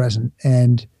stay in the present,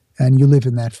 and you live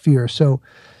in that fear. So,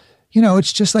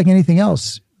 it's just like anything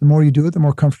else. The more you do it, the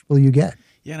more comfortable you get.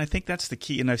 Yeah, and I think that's the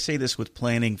key. And I say this with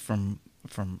planning from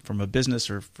a business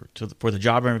or for the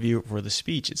job interview or for the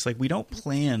speech. It's like we don't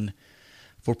plan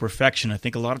for perfection. I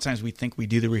think a lot of times we think we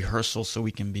do the rehearsal so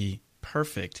we can be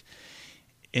perfect.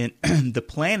 And the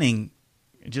planning,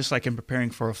 just like in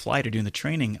preparing for a flight or doing the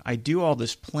training, I do all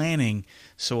this planning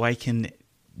so I can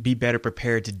be better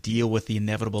prepared to deal with the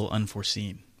inevitable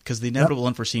unforeseen. Because the inevitable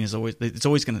unforeseen is something's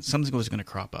always going to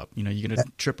crop up. You're going to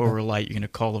trip over a light, you're going to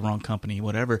call the wrong company,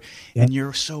 whatever. Yep. And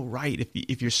you're so right.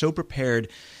 If you're so prepared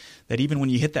that even when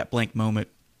you hit that blank moment,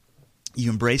 you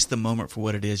embrace the moment for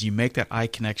what it is. You make that eye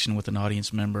connection with an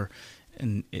audience member,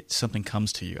 and something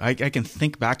comes to you. I can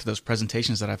think back to those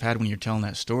presentations that I've had when you're telling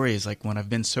that story. Is like when I've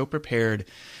been so prepared,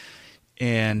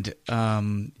 and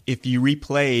if you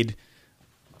replayed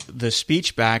the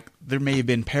speech back, there may have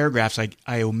been paragraphs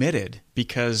I omitted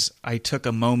because I took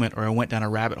a moment or I went down a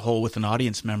rabbit hole with an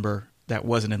audience member that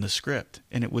wasn't in the script,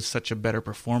 and it was such a better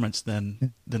performance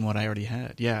than what I already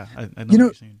had. Yeah, I know what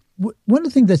you're saying. One of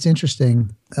the things that's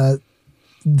interesting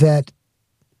that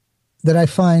I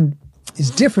find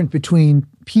is different between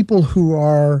people who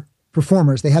are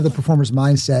performers, they have the performer's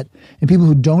mindset, and people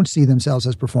who don't see themselves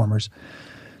as performers.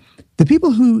 The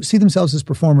people who see themselves as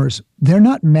performers, they're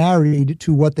not married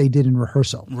to what they did in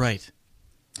rehearsal. Right.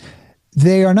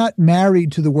 They are not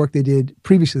married to the work they did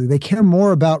previously. They care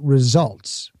more about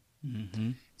results.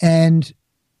 Mm-hmm. And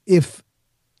if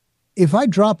I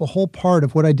drop a whole part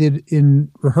of what I did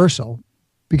in rehearsal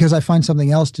because I find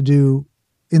something else to do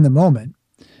in the moment,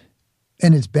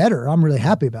 and it's better, I'm really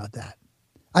happy about that.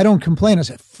 I don't complain. I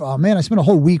say, oh man, I spent a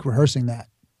whole week rehearsing that.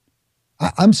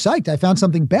 I'm psyched. I found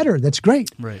something better. That's great.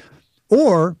 Right.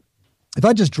 Or if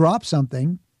I just drop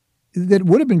something that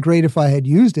would have been great if I had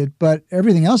used it, but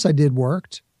everything else I did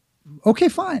worked, okay,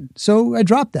 fine. So I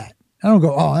dropped that. I don't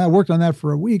go, oh, I worked on that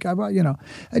for a week. I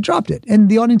dropped it. And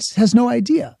the audience has no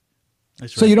idea.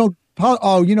 That's right. So you don't,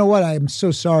 oh, you know what? I'm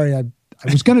so sorry. I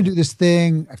was going to do this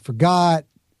thing. I forgot.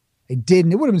 I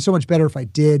didn't. It would have been so much better if I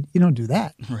did. You don't do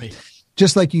that. Right.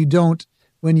 Just like you don't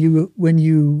when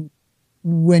you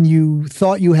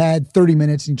thought you had 30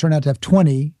 minutes and you turn out to have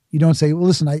 20, you don't say, well,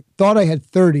 listen, I thought I had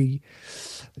 30.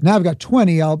 Now I've got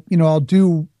 20. I'll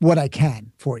do what I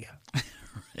can for you.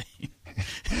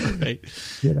 Right.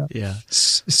 Yeah.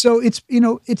 So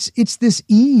it's this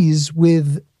ease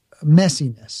with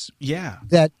messiness. Yeah.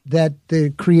 That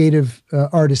the creative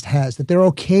artist has, that they're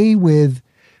okay with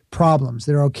problems.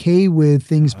 They're okay with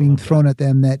things being thrown at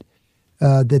them that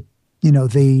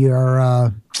they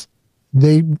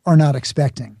are not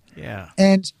expecting. Yeah.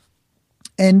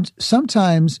 And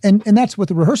sometimes, and that's what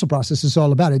the rehearsal process is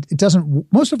all about. It doesn't,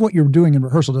 most of what you're doing in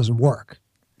rehearsal doesn't work.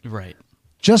 Right.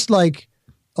 Just like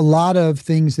a lot of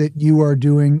things that you are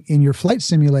doing in your flight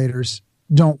simulators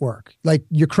don't work. Like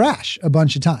you crash a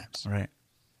bunch of times. Right.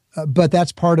 But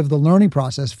that's part of the learning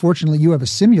process. Fortunately, you have a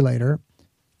simulator.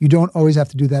 You don't always have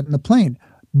to do that in the plane.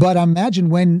 But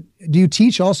imagine do you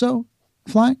teach also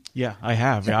flying? Yeah, I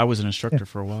have. Yeah. I was an instructor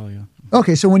for a while. Yeah.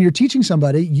 Okay. So when you're teaching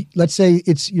somebody, let's say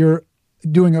you're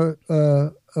doing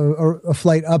a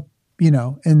flight up,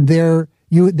 and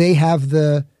they have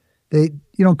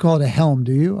you don't call it a helm,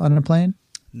 do you, on a plane?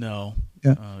 No.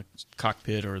 Yeah.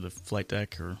 Cockpit or the flight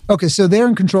deck or. Okay. So they're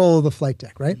in control of the flight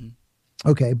deck, right? Mm-hmm.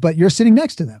 Okay. But you're sitting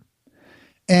next to them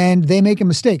and they make a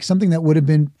mistake, something that would have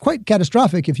been quite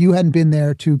catastrophic if you hadn't been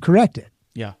there to correct it.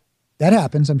 Yeah. That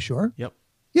happens, I'm sure. Yep.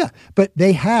 Yeah. But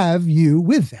they have you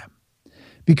with them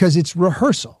because it's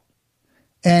rehearsal.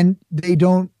 And they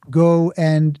don't go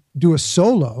and do a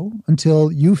solo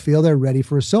until you feel they're ready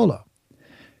for a solo.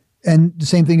 And the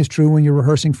same thing is true when you're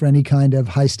rehearsing for any kind of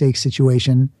high-stakes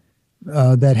situation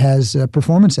that has a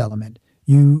performance element.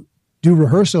 You do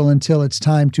rehearsal until it's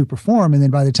time to perform, and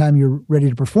then by the time you're ready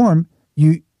to perform,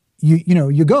 you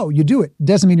go, you do it.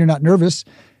 Doesn't mean you're not nervous.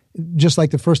 Just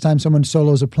like the first time someone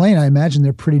solos a plane, I imagine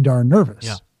they're pretty darn nervous.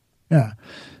 Yeah. Yeah.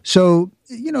 So,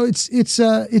 it's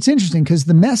interesting because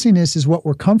the messiness is what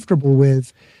we're comfortable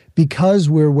with because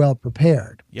we're well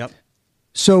prepared. Yep.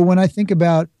 So when I think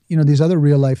about, these other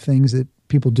real life things that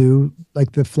people do,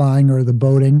 like the flying or the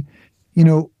boating,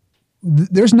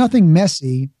 there's nothing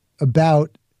messy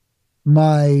about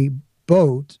my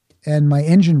boat and my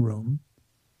engine room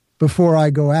before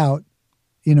I go out,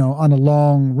 on a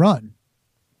long run.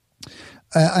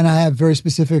 And I have very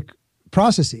specific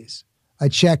processes. I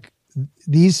check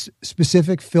these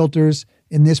specific filters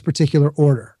in this particular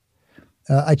order.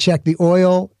 I check the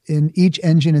oil in each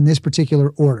engine in this particular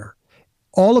order.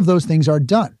 All of those things are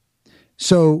done.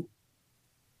 So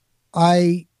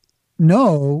I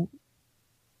know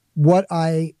what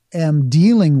I am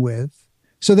dealing with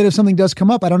so that if something does come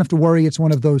up, I don't have to worry it's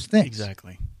one of those things.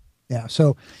 Exactly. Yeah.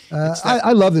 So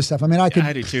I love this stuff. I mean, I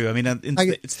do too. I mean,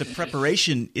 it's the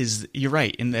preparation you're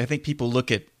right. And I think people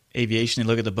look at aviation, they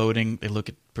look at the boating, they look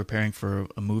at preparing for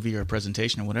a movie or a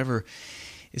presentation or whatever.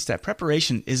 It's that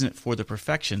preparation isn't for the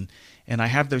perfection. And I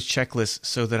have those checklists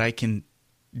so that I can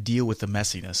deal with the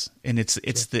messiness. And it's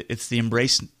the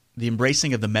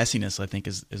embracing of the messiness, I think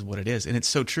is what it is. And it's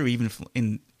so true. Even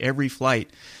in every flight,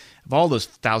 of all those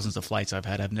thousands of flights I've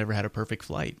had, I've never had a perfect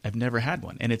flight. I've never had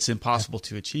one. And it's impossible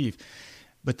to achieve.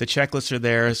 But the checklists are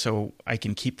there so I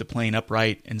can keep the plane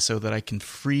upright and so that I can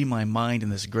free my mind in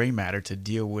this gray matter to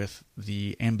deal with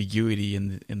the ambiguity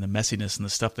and the messiness and the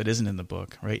stuff that isn't in the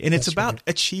book, right? And it's about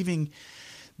achieving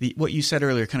what you said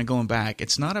earlier, kind of going back.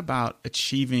 It's not about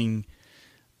achieving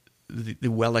the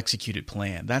well-executed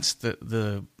plan. That's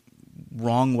the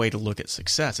wrong way to look at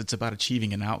success. It's about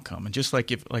achieving an outcome. And just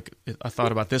like I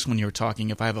thought about this when you were talking,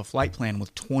 if I have a flight plan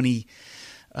with 20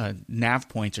 nav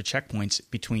points or checkpoints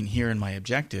between here and my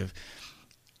objective,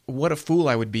 what a fool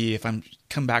I would be if I'm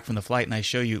come back from the flight and I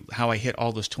show you how I hit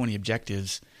all those 20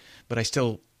 objectives, but I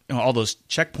still, all those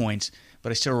checkpoints,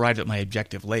 but I still arrived at my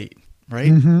objective late,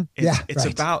 right? Mm-hmm. It's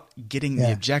about getting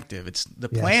the objective. It's the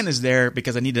plan is there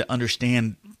because I need to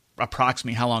understand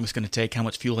approximately how long it's going to take, how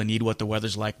much fuel I need, what the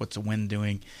weather's like, what's the wind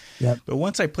doing. Yep. But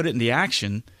once I put it into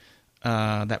action,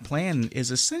 that plan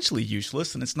is essentially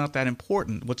useless and it's not that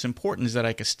important. What's important is that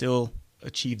I can still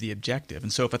achieve the objective.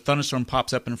 And so if a thunderstorm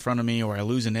pops up in front of me or I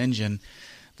lose an engine,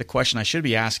 the question I should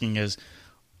be asking is,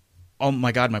 oh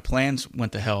my God, my plans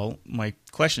went to hell. My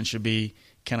question should be,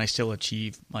 can I still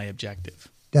achieve my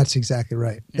objective? That's exactly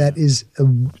right. Yeah. That is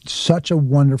such a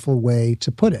wonderful way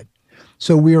to put it.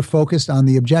 So we are focused on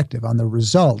the objective, on the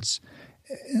results.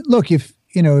 Look, if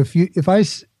I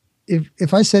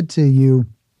said to you,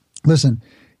 listen,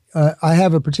 I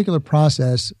have a particular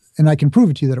process and I can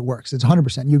prove it to you that it works. It's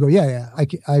 100%. You go, yeah,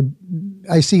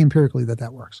 I see empirically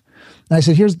that works. And I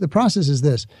said, here's the process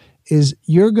is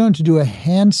you're going to do a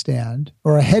handstand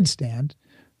or a headstand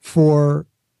for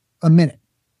a minute.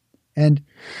 And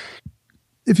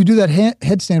if you do that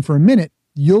headstand for a minute,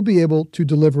 you'll be able to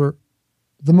deliver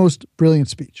the most brilliant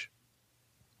speech.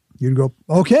 You'd go,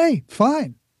 okay,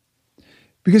 fine.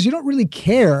 Because you don't really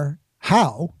care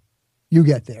how you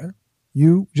get there.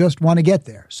 You just want to get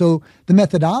there. So the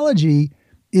methodology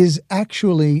is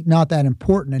actually not that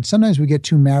important. And sometimes we get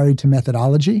too married to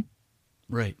methodology.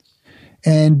 Right.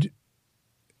 And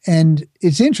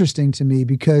it's interesting to me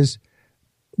because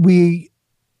we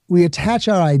attach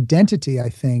our identity, I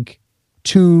think,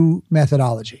 to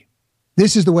methodology.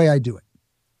 This is the way I do it.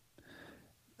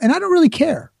 And I don't really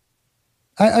care.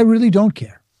 I really don't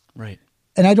care. Right.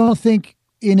 And I don't think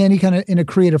in a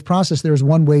creative process, there's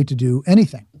one way to do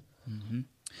anything. Mm-hmm.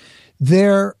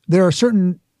 There are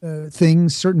certain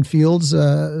things, certain fields,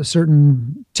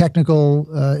 certain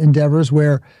technical endeavors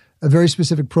where a very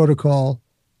specific protocol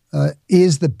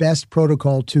is the best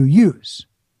protocol to use.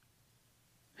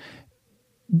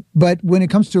 But when it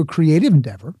comes to a creative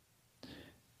endeavor,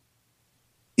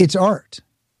 it's art.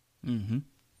 Mm-hmm.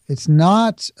 It's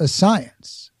not a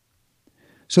science.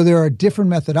 So there are different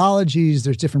methodologies,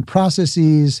 there's different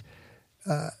processes,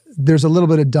 there's a little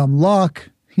bit of dumb luck,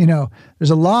 there's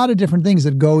a lot of different things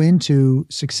that go into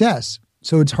success.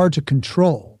 So it's hard to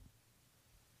control.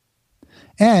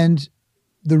 And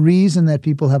the reason that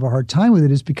people have a hard time with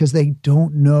it is because they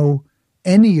don't know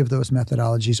any of those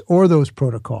methodologies or those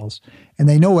protocols. And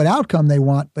they know what outcome they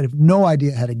want, but have no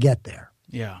idea how to get there.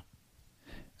 Yeah.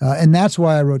 And that's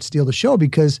why I wrote Steal the Show,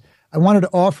 because I wanted to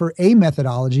offer a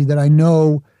methodology that I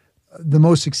know the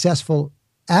most successful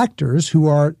actors who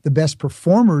are the best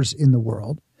performers in the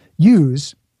world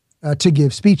use to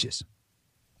give speeches.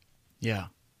 Yeah.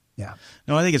 Yeah.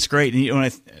 No, I think it's great.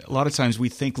 And a lot of times we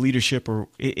think leadership, or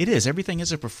it is, everything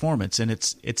is a performance, and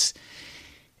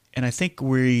and I think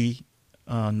we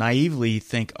naively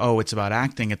think, oh, it's about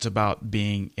acting, it's about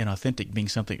being inauthentic, being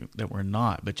something that we're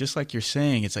not. But just like you're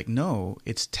saying, it's like, no,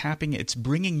 it's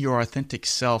bringing your authentic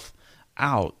self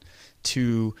out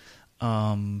to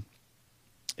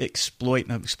exploit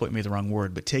may be the wrong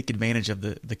word, but take advantage of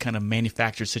the kind of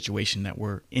manufactured situation that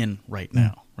we're in right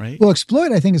now, right? Well,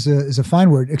 exploit, I think, is a fine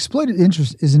word. Exploit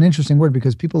is an interesting word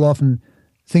because people often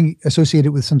associate it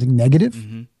with something negative.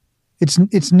 Mm-hmm.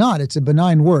 It's not. It's a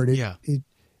benign word.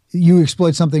 You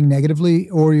exploit something negatively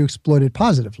or you exploit it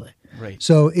positively. Right.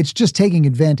 So it's just taking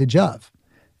advantage of,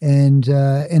 and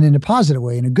in a positive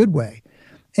way, in a good way.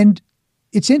 And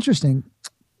it's interesting.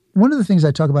 One of the things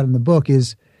I talk about in the book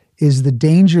is the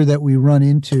danger that we run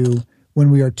into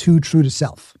when we are too true to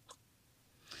self,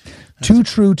 too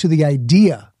true to the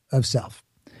idea of self,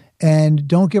 and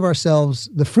don't give ourselves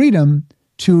the freedom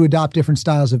to adopt different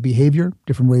styles of behavior,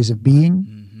 different ways of being,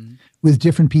 mm-hmm. with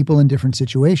different people in different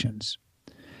situations.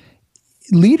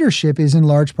 Leadership is in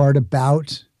large part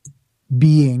about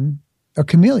being a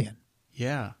chameleon.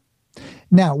 Yeah.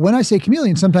 Now, when I say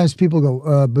chameleon, sometimes people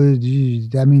go, but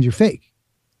that means you're fake.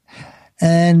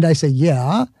 And I say,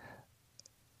 yeah.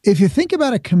 If you think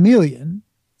about a chameleon,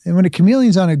 and when a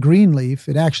chameleon's on a green leaf,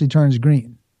 it actually turns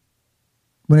green.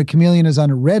 When a chameleon is on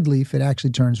a red leaf, it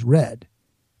actually turns red.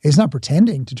 It's not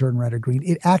pretending to turn red or green.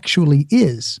 It actually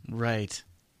is. Right.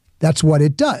 That's what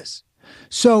it does.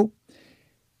 So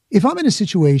if I'm in a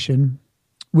situation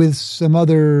with some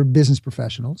other business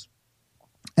professionals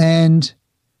and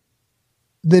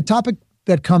the topic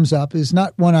that comes up is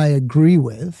not one I agree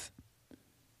with,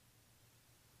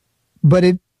 but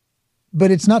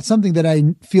it's not something that I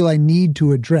feel I need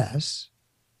to address,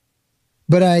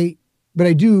 but I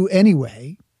do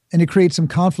anyway, and it creates some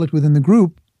conflict within the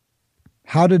group.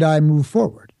 How did I move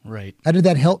forward? Right. How did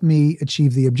that help me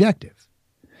achieve the objective?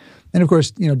 And of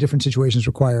course, different situations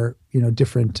require,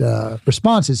 different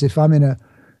responses. If I'm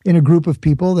in a group of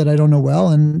people that I don't know well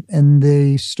and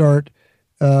they start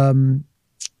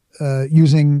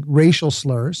using racial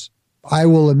slurs, I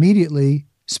will immediately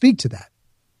speak to that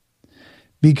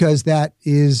because that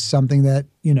is something that,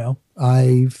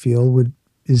 I feel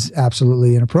is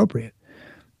absolutely inappropriate.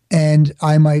 And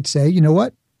I might say, you know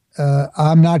what?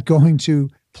 I'm not going to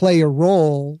play a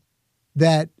role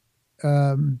that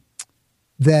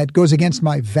that goes against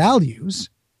my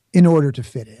values in order to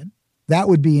fit in. That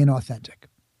would be inauthentic.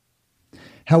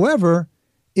 However,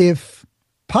 if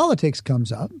politics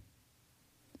comes up,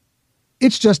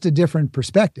 it's just a different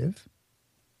perspective.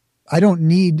 I don't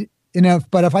need enough,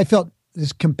 but if I felt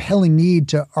this compelling need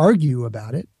to argue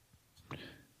about it,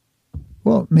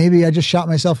 well, maybe I just shot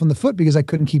myself in the foot because I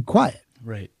couldn't keep quiet.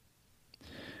 Right.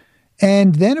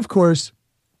 And then, of course,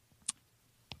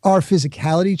 our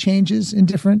physicality changes in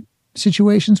different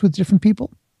situations with different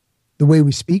people. The way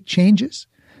we speak changes.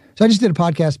 So I just did a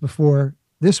podcast before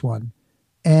this one,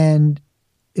 and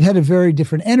it had a very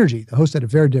different energy. The host had a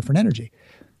very different energy.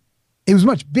 It was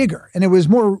much bigger, and it was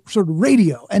more sort of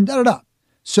radio and da-da-da.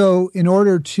 So in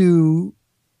order to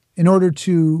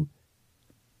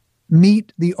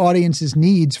meet the audience's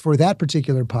needs for that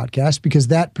particular podcast, because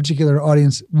that particular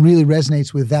audience really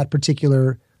resonates with that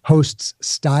particular host's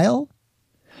style,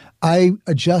 I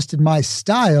adjusted my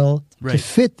style to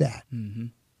fit that. Mm-hmm.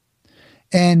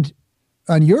 And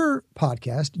on your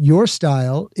podcast, your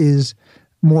style is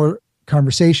more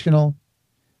conversational,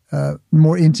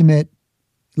 more intimate,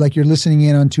 like you're listening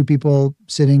in on two people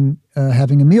sitting,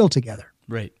 having a meal together.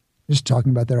 Right. Just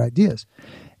talking about their ideas.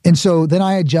 And so then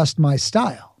I adjust my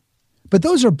style. But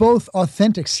those are both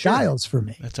authentic styles for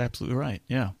me. That's absolutely right.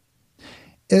 Yeah.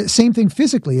 Same thing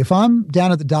physically. If I'm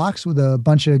down at the docks with a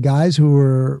bunch of guys who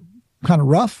are kind of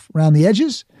rough around the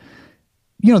edges,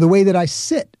 the way that I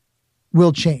sit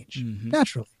will change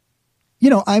naturally.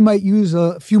 I might use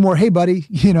a few more, hey, buddy,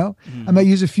 I might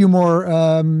use a few more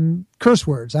curse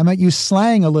words. I might use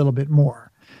slang a little bit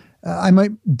more. I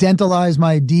might dentalize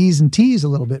my D's and T's a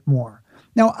little bit more.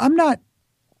 Now, I'm not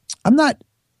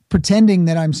pretending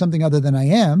that I'm something other than I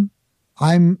am.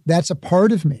 That's a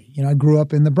part of me. I grew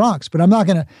up in the Bronx, but I'm not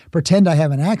going to pretend I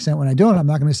have an accent when I don't. I'm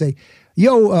not going to say,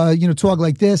 yo, talk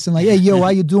like this and like, hey, yo, how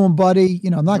you doing, buddy?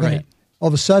 I'm not going to all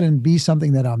of a sudden be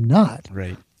something that I'm not.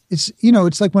 Right. It's,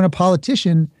 it's like when a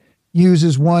politician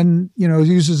uses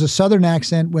a Southern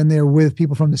accent when they're with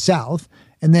people from the South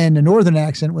and then a Northern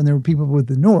accent when they're with people with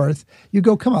the North. You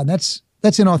go, come on, that's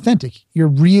inauthentic. You're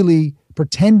really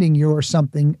pretending you're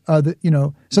something other,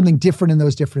 something different in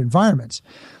those different environments,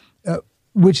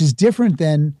 which is different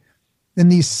than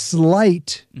these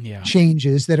slight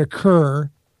changes that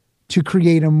occur to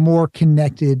create a more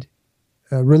connected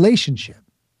relationship.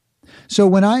 So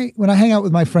when I hang out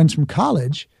with my friends from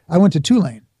college, I went to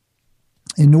Tulane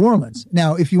in New Orleans.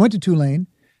 Now, if you went to Tulane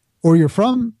or you're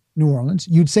from New Orleans,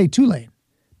 you'd say Tulane.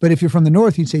 But if you're from the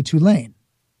North, you'd say Tulane.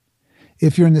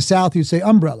 If you're in the South, you'd say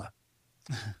umbrella.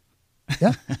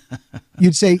 Yeah.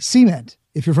 You'd say cement.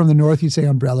 If you're from the North, you'd say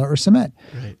umbrella or cement.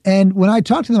 Right. And when I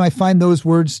talk to them, I find those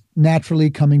words naturally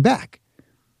coming back.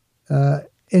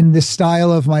 And the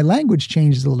style of my language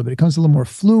changes a little bit. It becomes a little more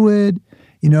fluid.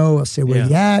 I'll say, where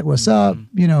you at? What's up?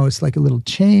 It's like a little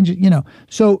change,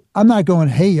 So I'm not going,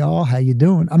 hey, y'all, how you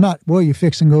doing? I'm not, well, you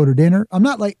fix and go to dinner. I'm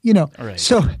not like, All right.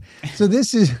 So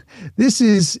this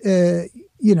is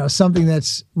something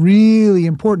that's really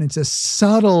important. It's a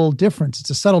subtle difference.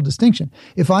 It's a subtle distinction.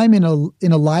 If I'm in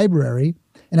a library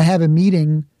and I have a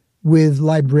meeting with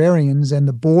librarians and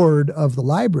the board of the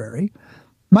library,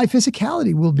 my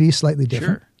physicality will be slightly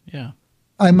different. Sure. Yeah.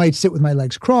 I might sit with my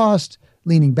legs crossed,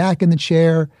 leaning back in the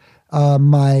chair.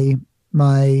 My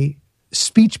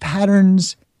speech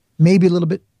patterns may be a little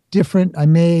bit different. I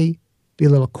may be a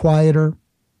little quieter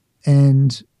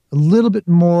and a little bit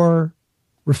more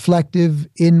reflective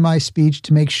in my speech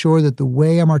to make sure that the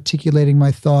way I'm articulating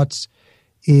my thoughts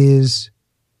is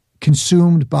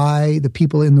consumed by the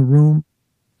people in the room.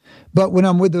 But when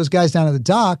I'm with those guys down at the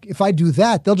dock, if I do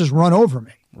that, they'll just run over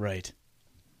me. Right.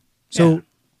 So,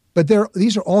 but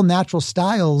these are all natural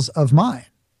styles of mine.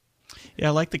 Yeah,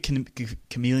 I like the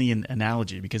chameleon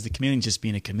analogy, because the chameleon just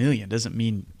being a chameleon doesn't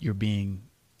mean you're being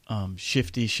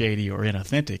shifty, shady, or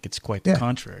inauthentic. It's quite the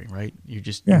contrary, right? You're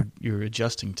just you're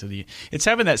adjusting to the. It's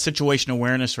having that situation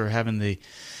awareness, or having the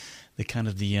kind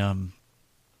of the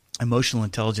emotional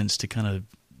intelligence to kind of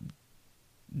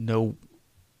know,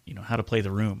 how to play the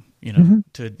room,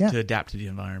 to adapt to the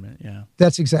environment. Yeah,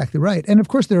 that's exactly right. And of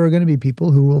course, there are going to be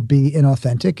people who will be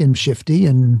inauthentic and shifty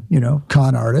and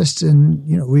con artists, and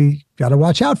we got to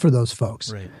watch out for those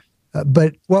folks. Right.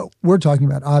 But what we're talking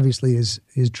about, obviously, is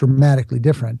dramatically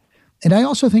different. And I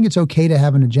also think it's okay to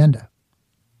have an agenda.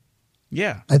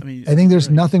 Yeah. I think there's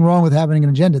nothing wrong with having an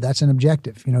agenda. That's an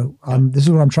objective. This is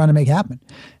what I'm trying to make happen.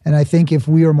 And I think if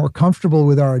we are more comfortable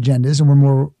with our agendas and we're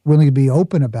more willing to be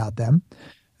open about them,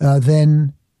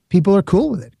 then people are cool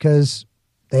with it because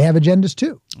they have agendas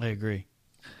too. I agree.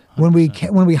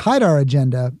 100%. When we hide our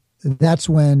agenda, that's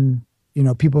when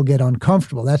people get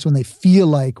uncomfortable. That's when they feel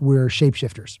like we're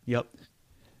shapeshifters. Yep.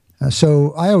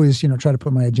 So I always, try to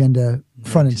put my agenda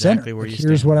front and center. Where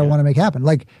Here's what I want to make happen.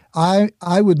 Like I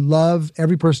would love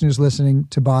every person who's listening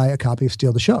to buy a copy of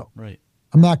Steal the Show. Right.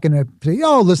 I'm not going to say,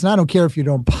 listen, I don't care if you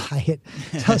don't buy it.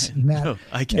 It doesn't matter. No,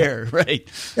 I care. Right.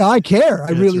 Yeah, I care.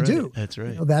 I really right. do. That's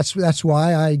right. That's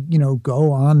why I,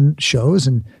 go on shows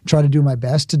and try to do my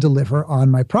best to deliver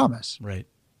on my promise. Right.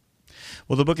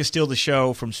 Well, the book is Steal the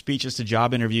Show: From Speeches to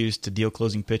Job Interviews to Deal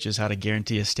Closing Pitches, How to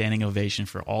Guarantee a Standing Ovation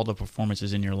for All the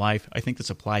Performances in Your Life. I think this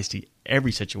applies to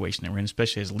every situation that we're in,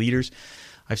 especially as leaders.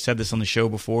 I've said this on the show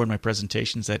before in my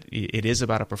presentations, that it is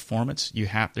about a performance.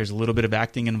 There's a little bit of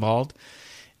acting involved,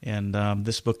 and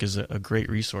this book is a great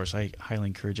resource. I highly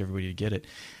encourage everybody to get it.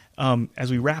 As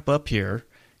we wrap up here,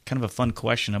 kind of a fun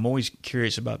question. I'm always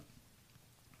curious about,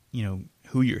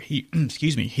 who your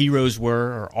heroes were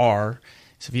or are.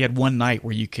 So if you had one night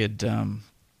where you could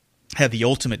have the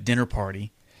ultimate dinner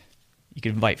party, you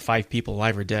could invite 5 people,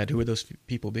 alive or dead, who would those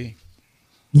people be?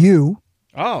 You.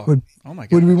 Oh my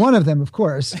God. Would be one of them, of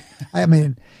course. I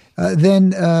mean,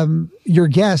 then your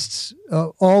guests,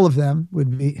 all of them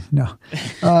would be, no.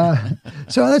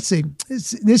 So let's see.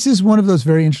 This is one of those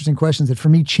very interesting questions that for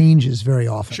me changes very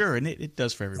often. Sure, and it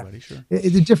does for everybody, sure.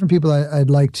 The different people I'd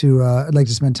like to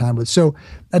spend time with. So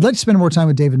I'd like to spend more time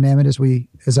with David Mamet,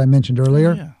 as I mentioned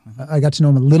earlier. Oh, yeah. Uh-huh. I got to know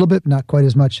him a little bit, not quite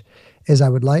as much as I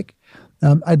would like.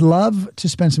 I'd love to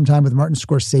spend some time with Martin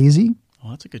Scorsese. Oh,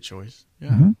 that's a good choice.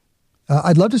 Yeah. Mm-hmm.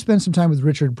 I'd love to spend some time with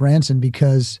Richard Branson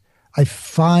because I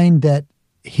find that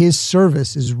his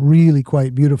service is really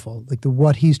quite beautiful. Like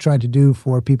what he's trying to do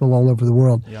for people all over the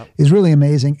world is really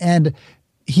amazing. And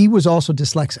he was also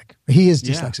dyslexic. He is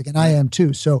dyslexic, and I am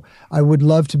too. So I would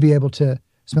love to be able to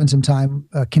spend some time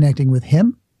connecting with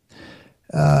him.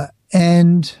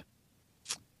 And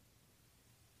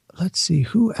let's see,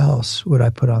 who else would I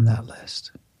put on that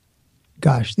list?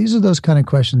 Gosh, these are those kind of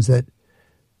questions that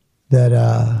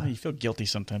you feel guilty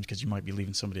sometimes because you might be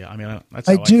leaving somebody out. I mean, that's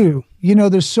I how do.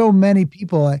 There's so many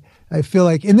people. I feel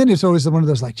like, and then it's always one of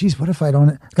those like, geez, what if I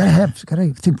don't? Gotta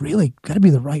be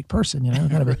the right person.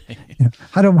 Gotta be.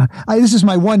 Right. This is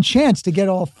my one chance to get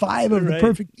all 5 of the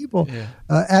perfect people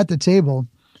at the table.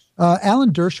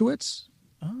 Alan Dershowitz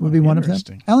would be one of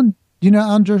them. Alan, do you know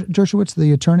Alan Dershowitz,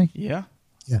 the attorney? Yeah.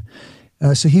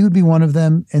 Yeah. So he would be one of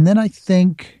them, and then I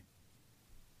think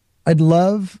I'd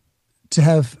love to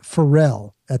have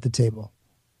Pharrell at the table,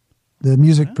 the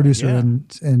music producer and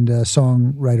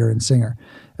songwriter and singer.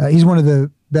 He's one of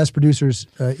the best producers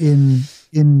in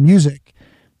music,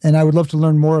 and I would love to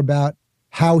learn more about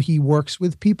how he works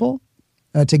with people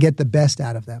to get the best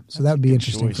out of them. So that would be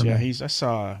interesting for me. I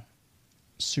saw a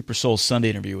Super Soul Sunday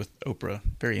interview with Oprah.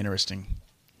 Very interesting.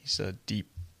 He's a deep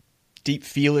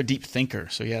feeler, deep thinker.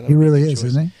 So that he really is,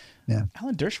 isn't he? Yeah.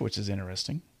 Alan Dershowitz is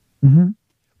interesting. Mm-hmm.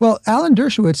 Well, Alan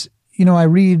Dershowitz, I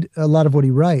read a lot of what he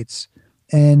writes,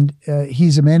 and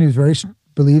he's a man who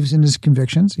believes in his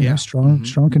convictions,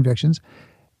 strong convictions.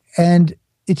 And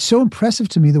it's so impressive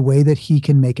to me the way that he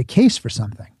can make a case for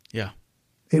something. Yeah.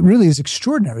 It really is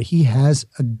extraordinary. He has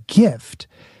a gift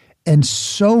and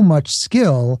so much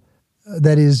skill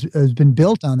that has been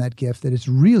built on that gift that it's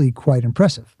really quite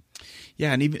impressive.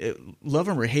 Yeah, and even love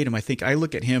him or hate him, I think I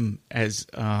look at him as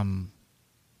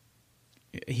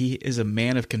he is a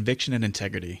man of conviction and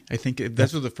integrity. I think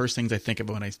those are the first things I think of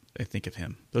when I think of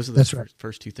him. Those are the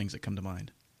first 2 things that come to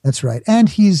mind. That's right. And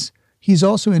he's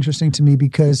also interesting to me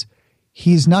because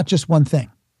he's not just one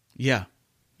thing. Yeah.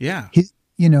 Yeah.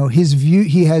 His view,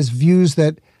 he has views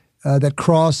that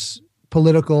cross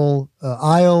political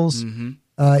aisles.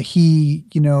 Mm-hmm.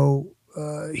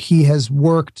 He has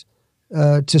worked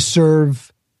to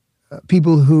serve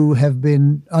people who have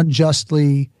been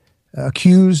unjustly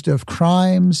accused of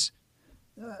crimes.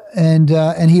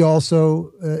 And he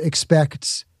also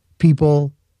expects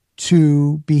people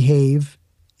to behave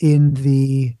in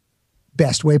the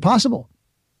best way possible.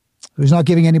 He's not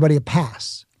giving anybody a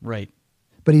pass. Right.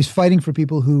 But he's fighting for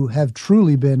people who have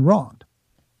truly been wronged.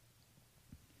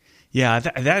 Yeah,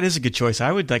 that is a good choice.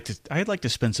 I'd like to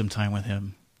spend some time with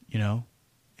him,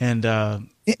 And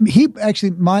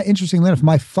interestingly enough,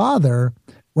 my father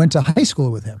went to high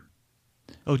school with him.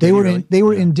 Oh, they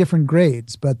were in different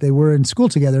grades, but they were in school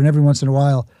together. And every once in a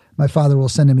while, my father will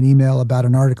send him an email about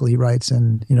an article he writes,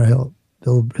 and he'll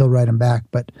write him back.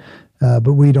 But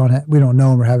we don't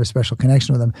know him or have a special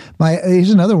connection with him.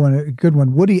 Here's another one, a good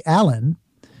one. Woody Allen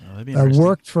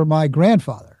worked for my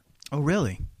grandfather. Oh,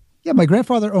 really? Yeah, my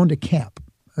grandfather owned a camp,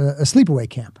 a sleepaway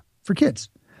camp for kids.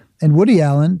 And Woody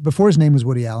Allen, before his name was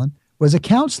Woody Allen, was a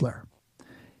counselor.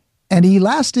 And he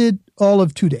lasted all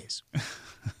of 2 days.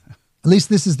 At least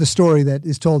this is the story that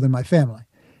is told in my family.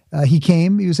 He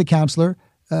was a counselor.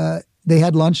 They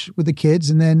had lunch with the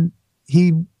kids, and then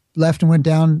he left and went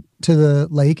down to the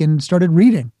lake and started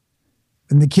reading.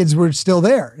 And the kids were still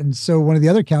there. And so one of the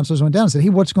other counselors went down and said, "Hey,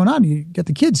 what's going on? You got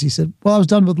the kids?" He said, "Well, I was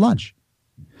done with lunch."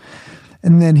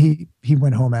 And then he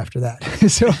went home after that.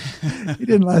 So he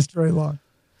didn't last very long.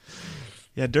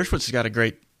 Yeah, Dershowitz has got a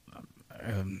great,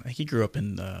 I think he grew up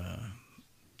in Brooklyn.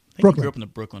 He grew up in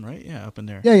Brooklyn, right? Yeah, up in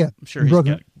there. Yeah. I'm sure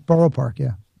Brooklyn, he's got Borough Park,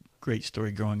 yeah. Great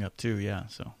story growing up too, yeah.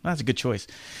 So that's a good choice.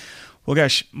 Well,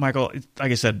 gosh, Michael,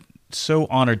 like I said, so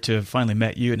honored to have finally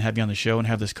met you and have you on the show and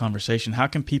have this conversation. How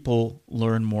can people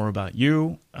learn more about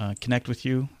you, connect with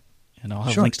you? And I'll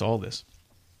have links to all this.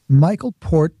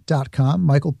 michaelport.com.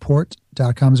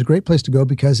 michaelport.com is a great place to go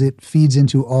because it feeds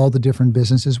into all the different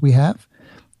businesses we have.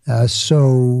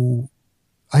 So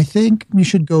I think you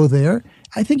should go there.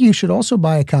 I think you should also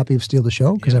buy a copy of Steal the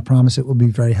Show because I promise it will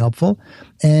be very helpful.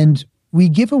 And we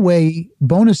give away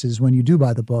bonuses when you do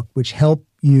buy the book, which help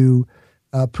you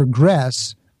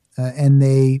progress, and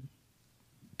they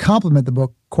complement the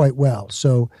book quite well.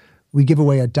 So we give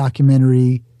away a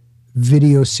documentary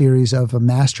video series of a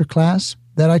masterclass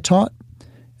that I taught,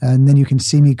 and then you can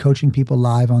see me coaching people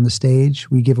live on the stage.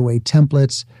 We give away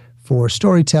templates for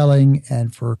storytelling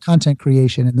and for content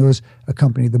creation, and those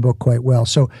accompany the book quite well.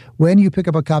 So when you pick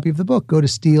up a copy of the book, go to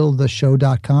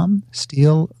stealtheshow.com,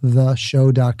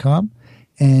 stealtheshow.com,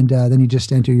 and then you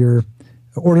just enter your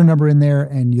order number in there,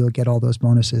 and you'll get all those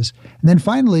bonuses. And then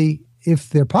finally, if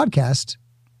they're podcast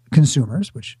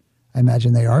consumers, which I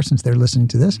imagine they are since they're listening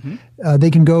to this, they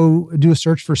can go do a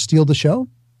search for Steal the Show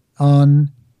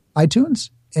on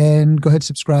iTunes and go ahead and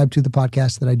subscribe to the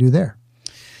podcast that I do there.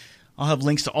 I'll have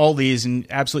links to all these, and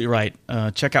absolutely right.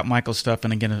 Check out Michael's stuff.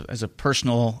 And again, as a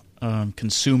personal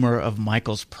consumer of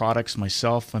Michael's products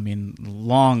myself, I mean,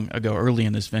 long ago, early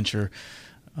in this venture,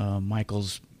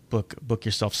 Michael's Book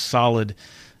Yourself Solid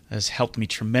has helped me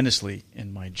tremendously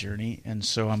in my journey. And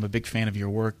so I'm a big fan of your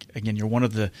work. Again, you're one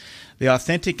of the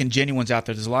authentic and genuine ones out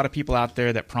there. There's a lot of people out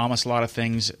there that promise a lot of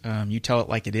things. You tell it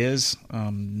like it is.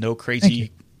 No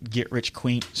crazy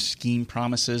get-rich-quick scheme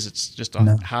promises. It's just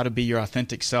on how to be your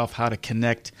authentic self, how to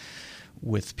connect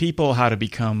with people, how to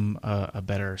become a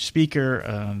better speaker.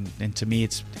 And to me,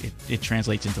 it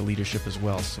translates into leadership as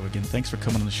well. So again, thanks for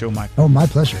coming on the show, Mike. Oh, my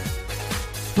pleasure.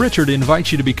 Richard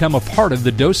invites you to become a part of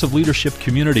the Dose of Leadership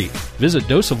community. Visit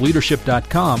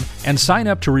doseofleadership.com and sign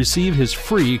up to receive his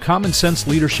free Common Sense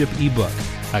Leadership ebook,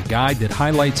 a guide that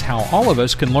highlights how all of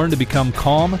us can learn to become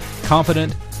calm,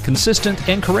 confident, consistent,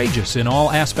 and courageous in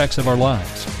all aspects of our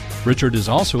lives. Richard is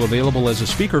also available as a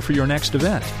speaker for your next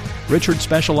event. Richard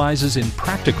specializes in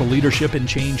practical leadership and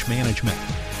change management.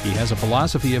 He has a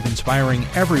philosophy of inspiring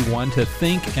everyone to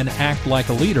think and act like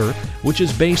a leader, which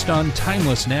is based on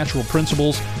timeless natural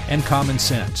principles and common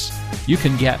sense. You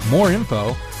can get more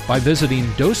info by visiting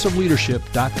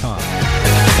doseofleadership.com.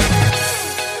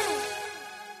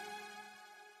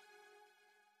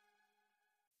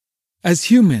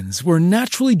 As humans, we're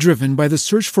naturally driven by the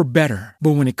search for better.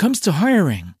 But when it comes to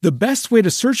hiring, the best way to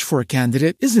search for a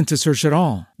candidate isn't to search at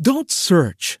all. Don't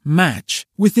search, match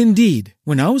with Indeed.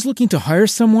 When I was looking to hire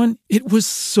someone, it was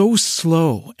so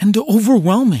slow and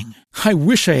overwhelming. I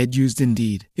wish I had used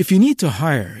Indeed. If you need to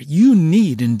hire, you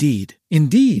need Indeed.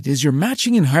 Indeed is your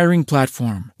matching and hiring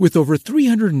platform with over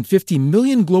 350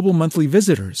 million global monthly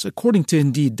visitors, according to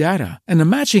Indeed data, and a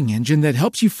matching engine that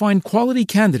helps you find quality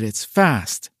candidates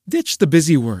fast. Ditch the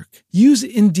busy work. Use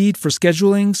Indeed for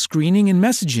scheduling, screening, and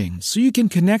messaging so you can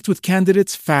connect with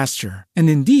candidates faster. And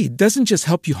Indeed doesn't just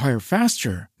help you hire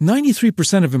faster.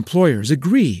 93% of employers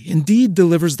agree Indeed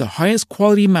delivers the highest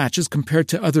quality matches compared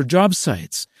to other job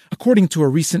sites. according to a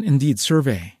recent Indeed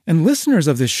survey. And listeners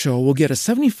of this show will get a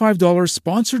 $75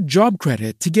 sponsored job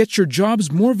credit to get your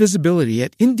jobs more visibility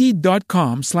at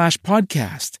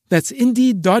Indeed.com/podcast. That's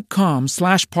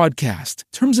Indeed.com/podcast.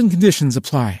 Terms and conditions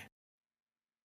apply.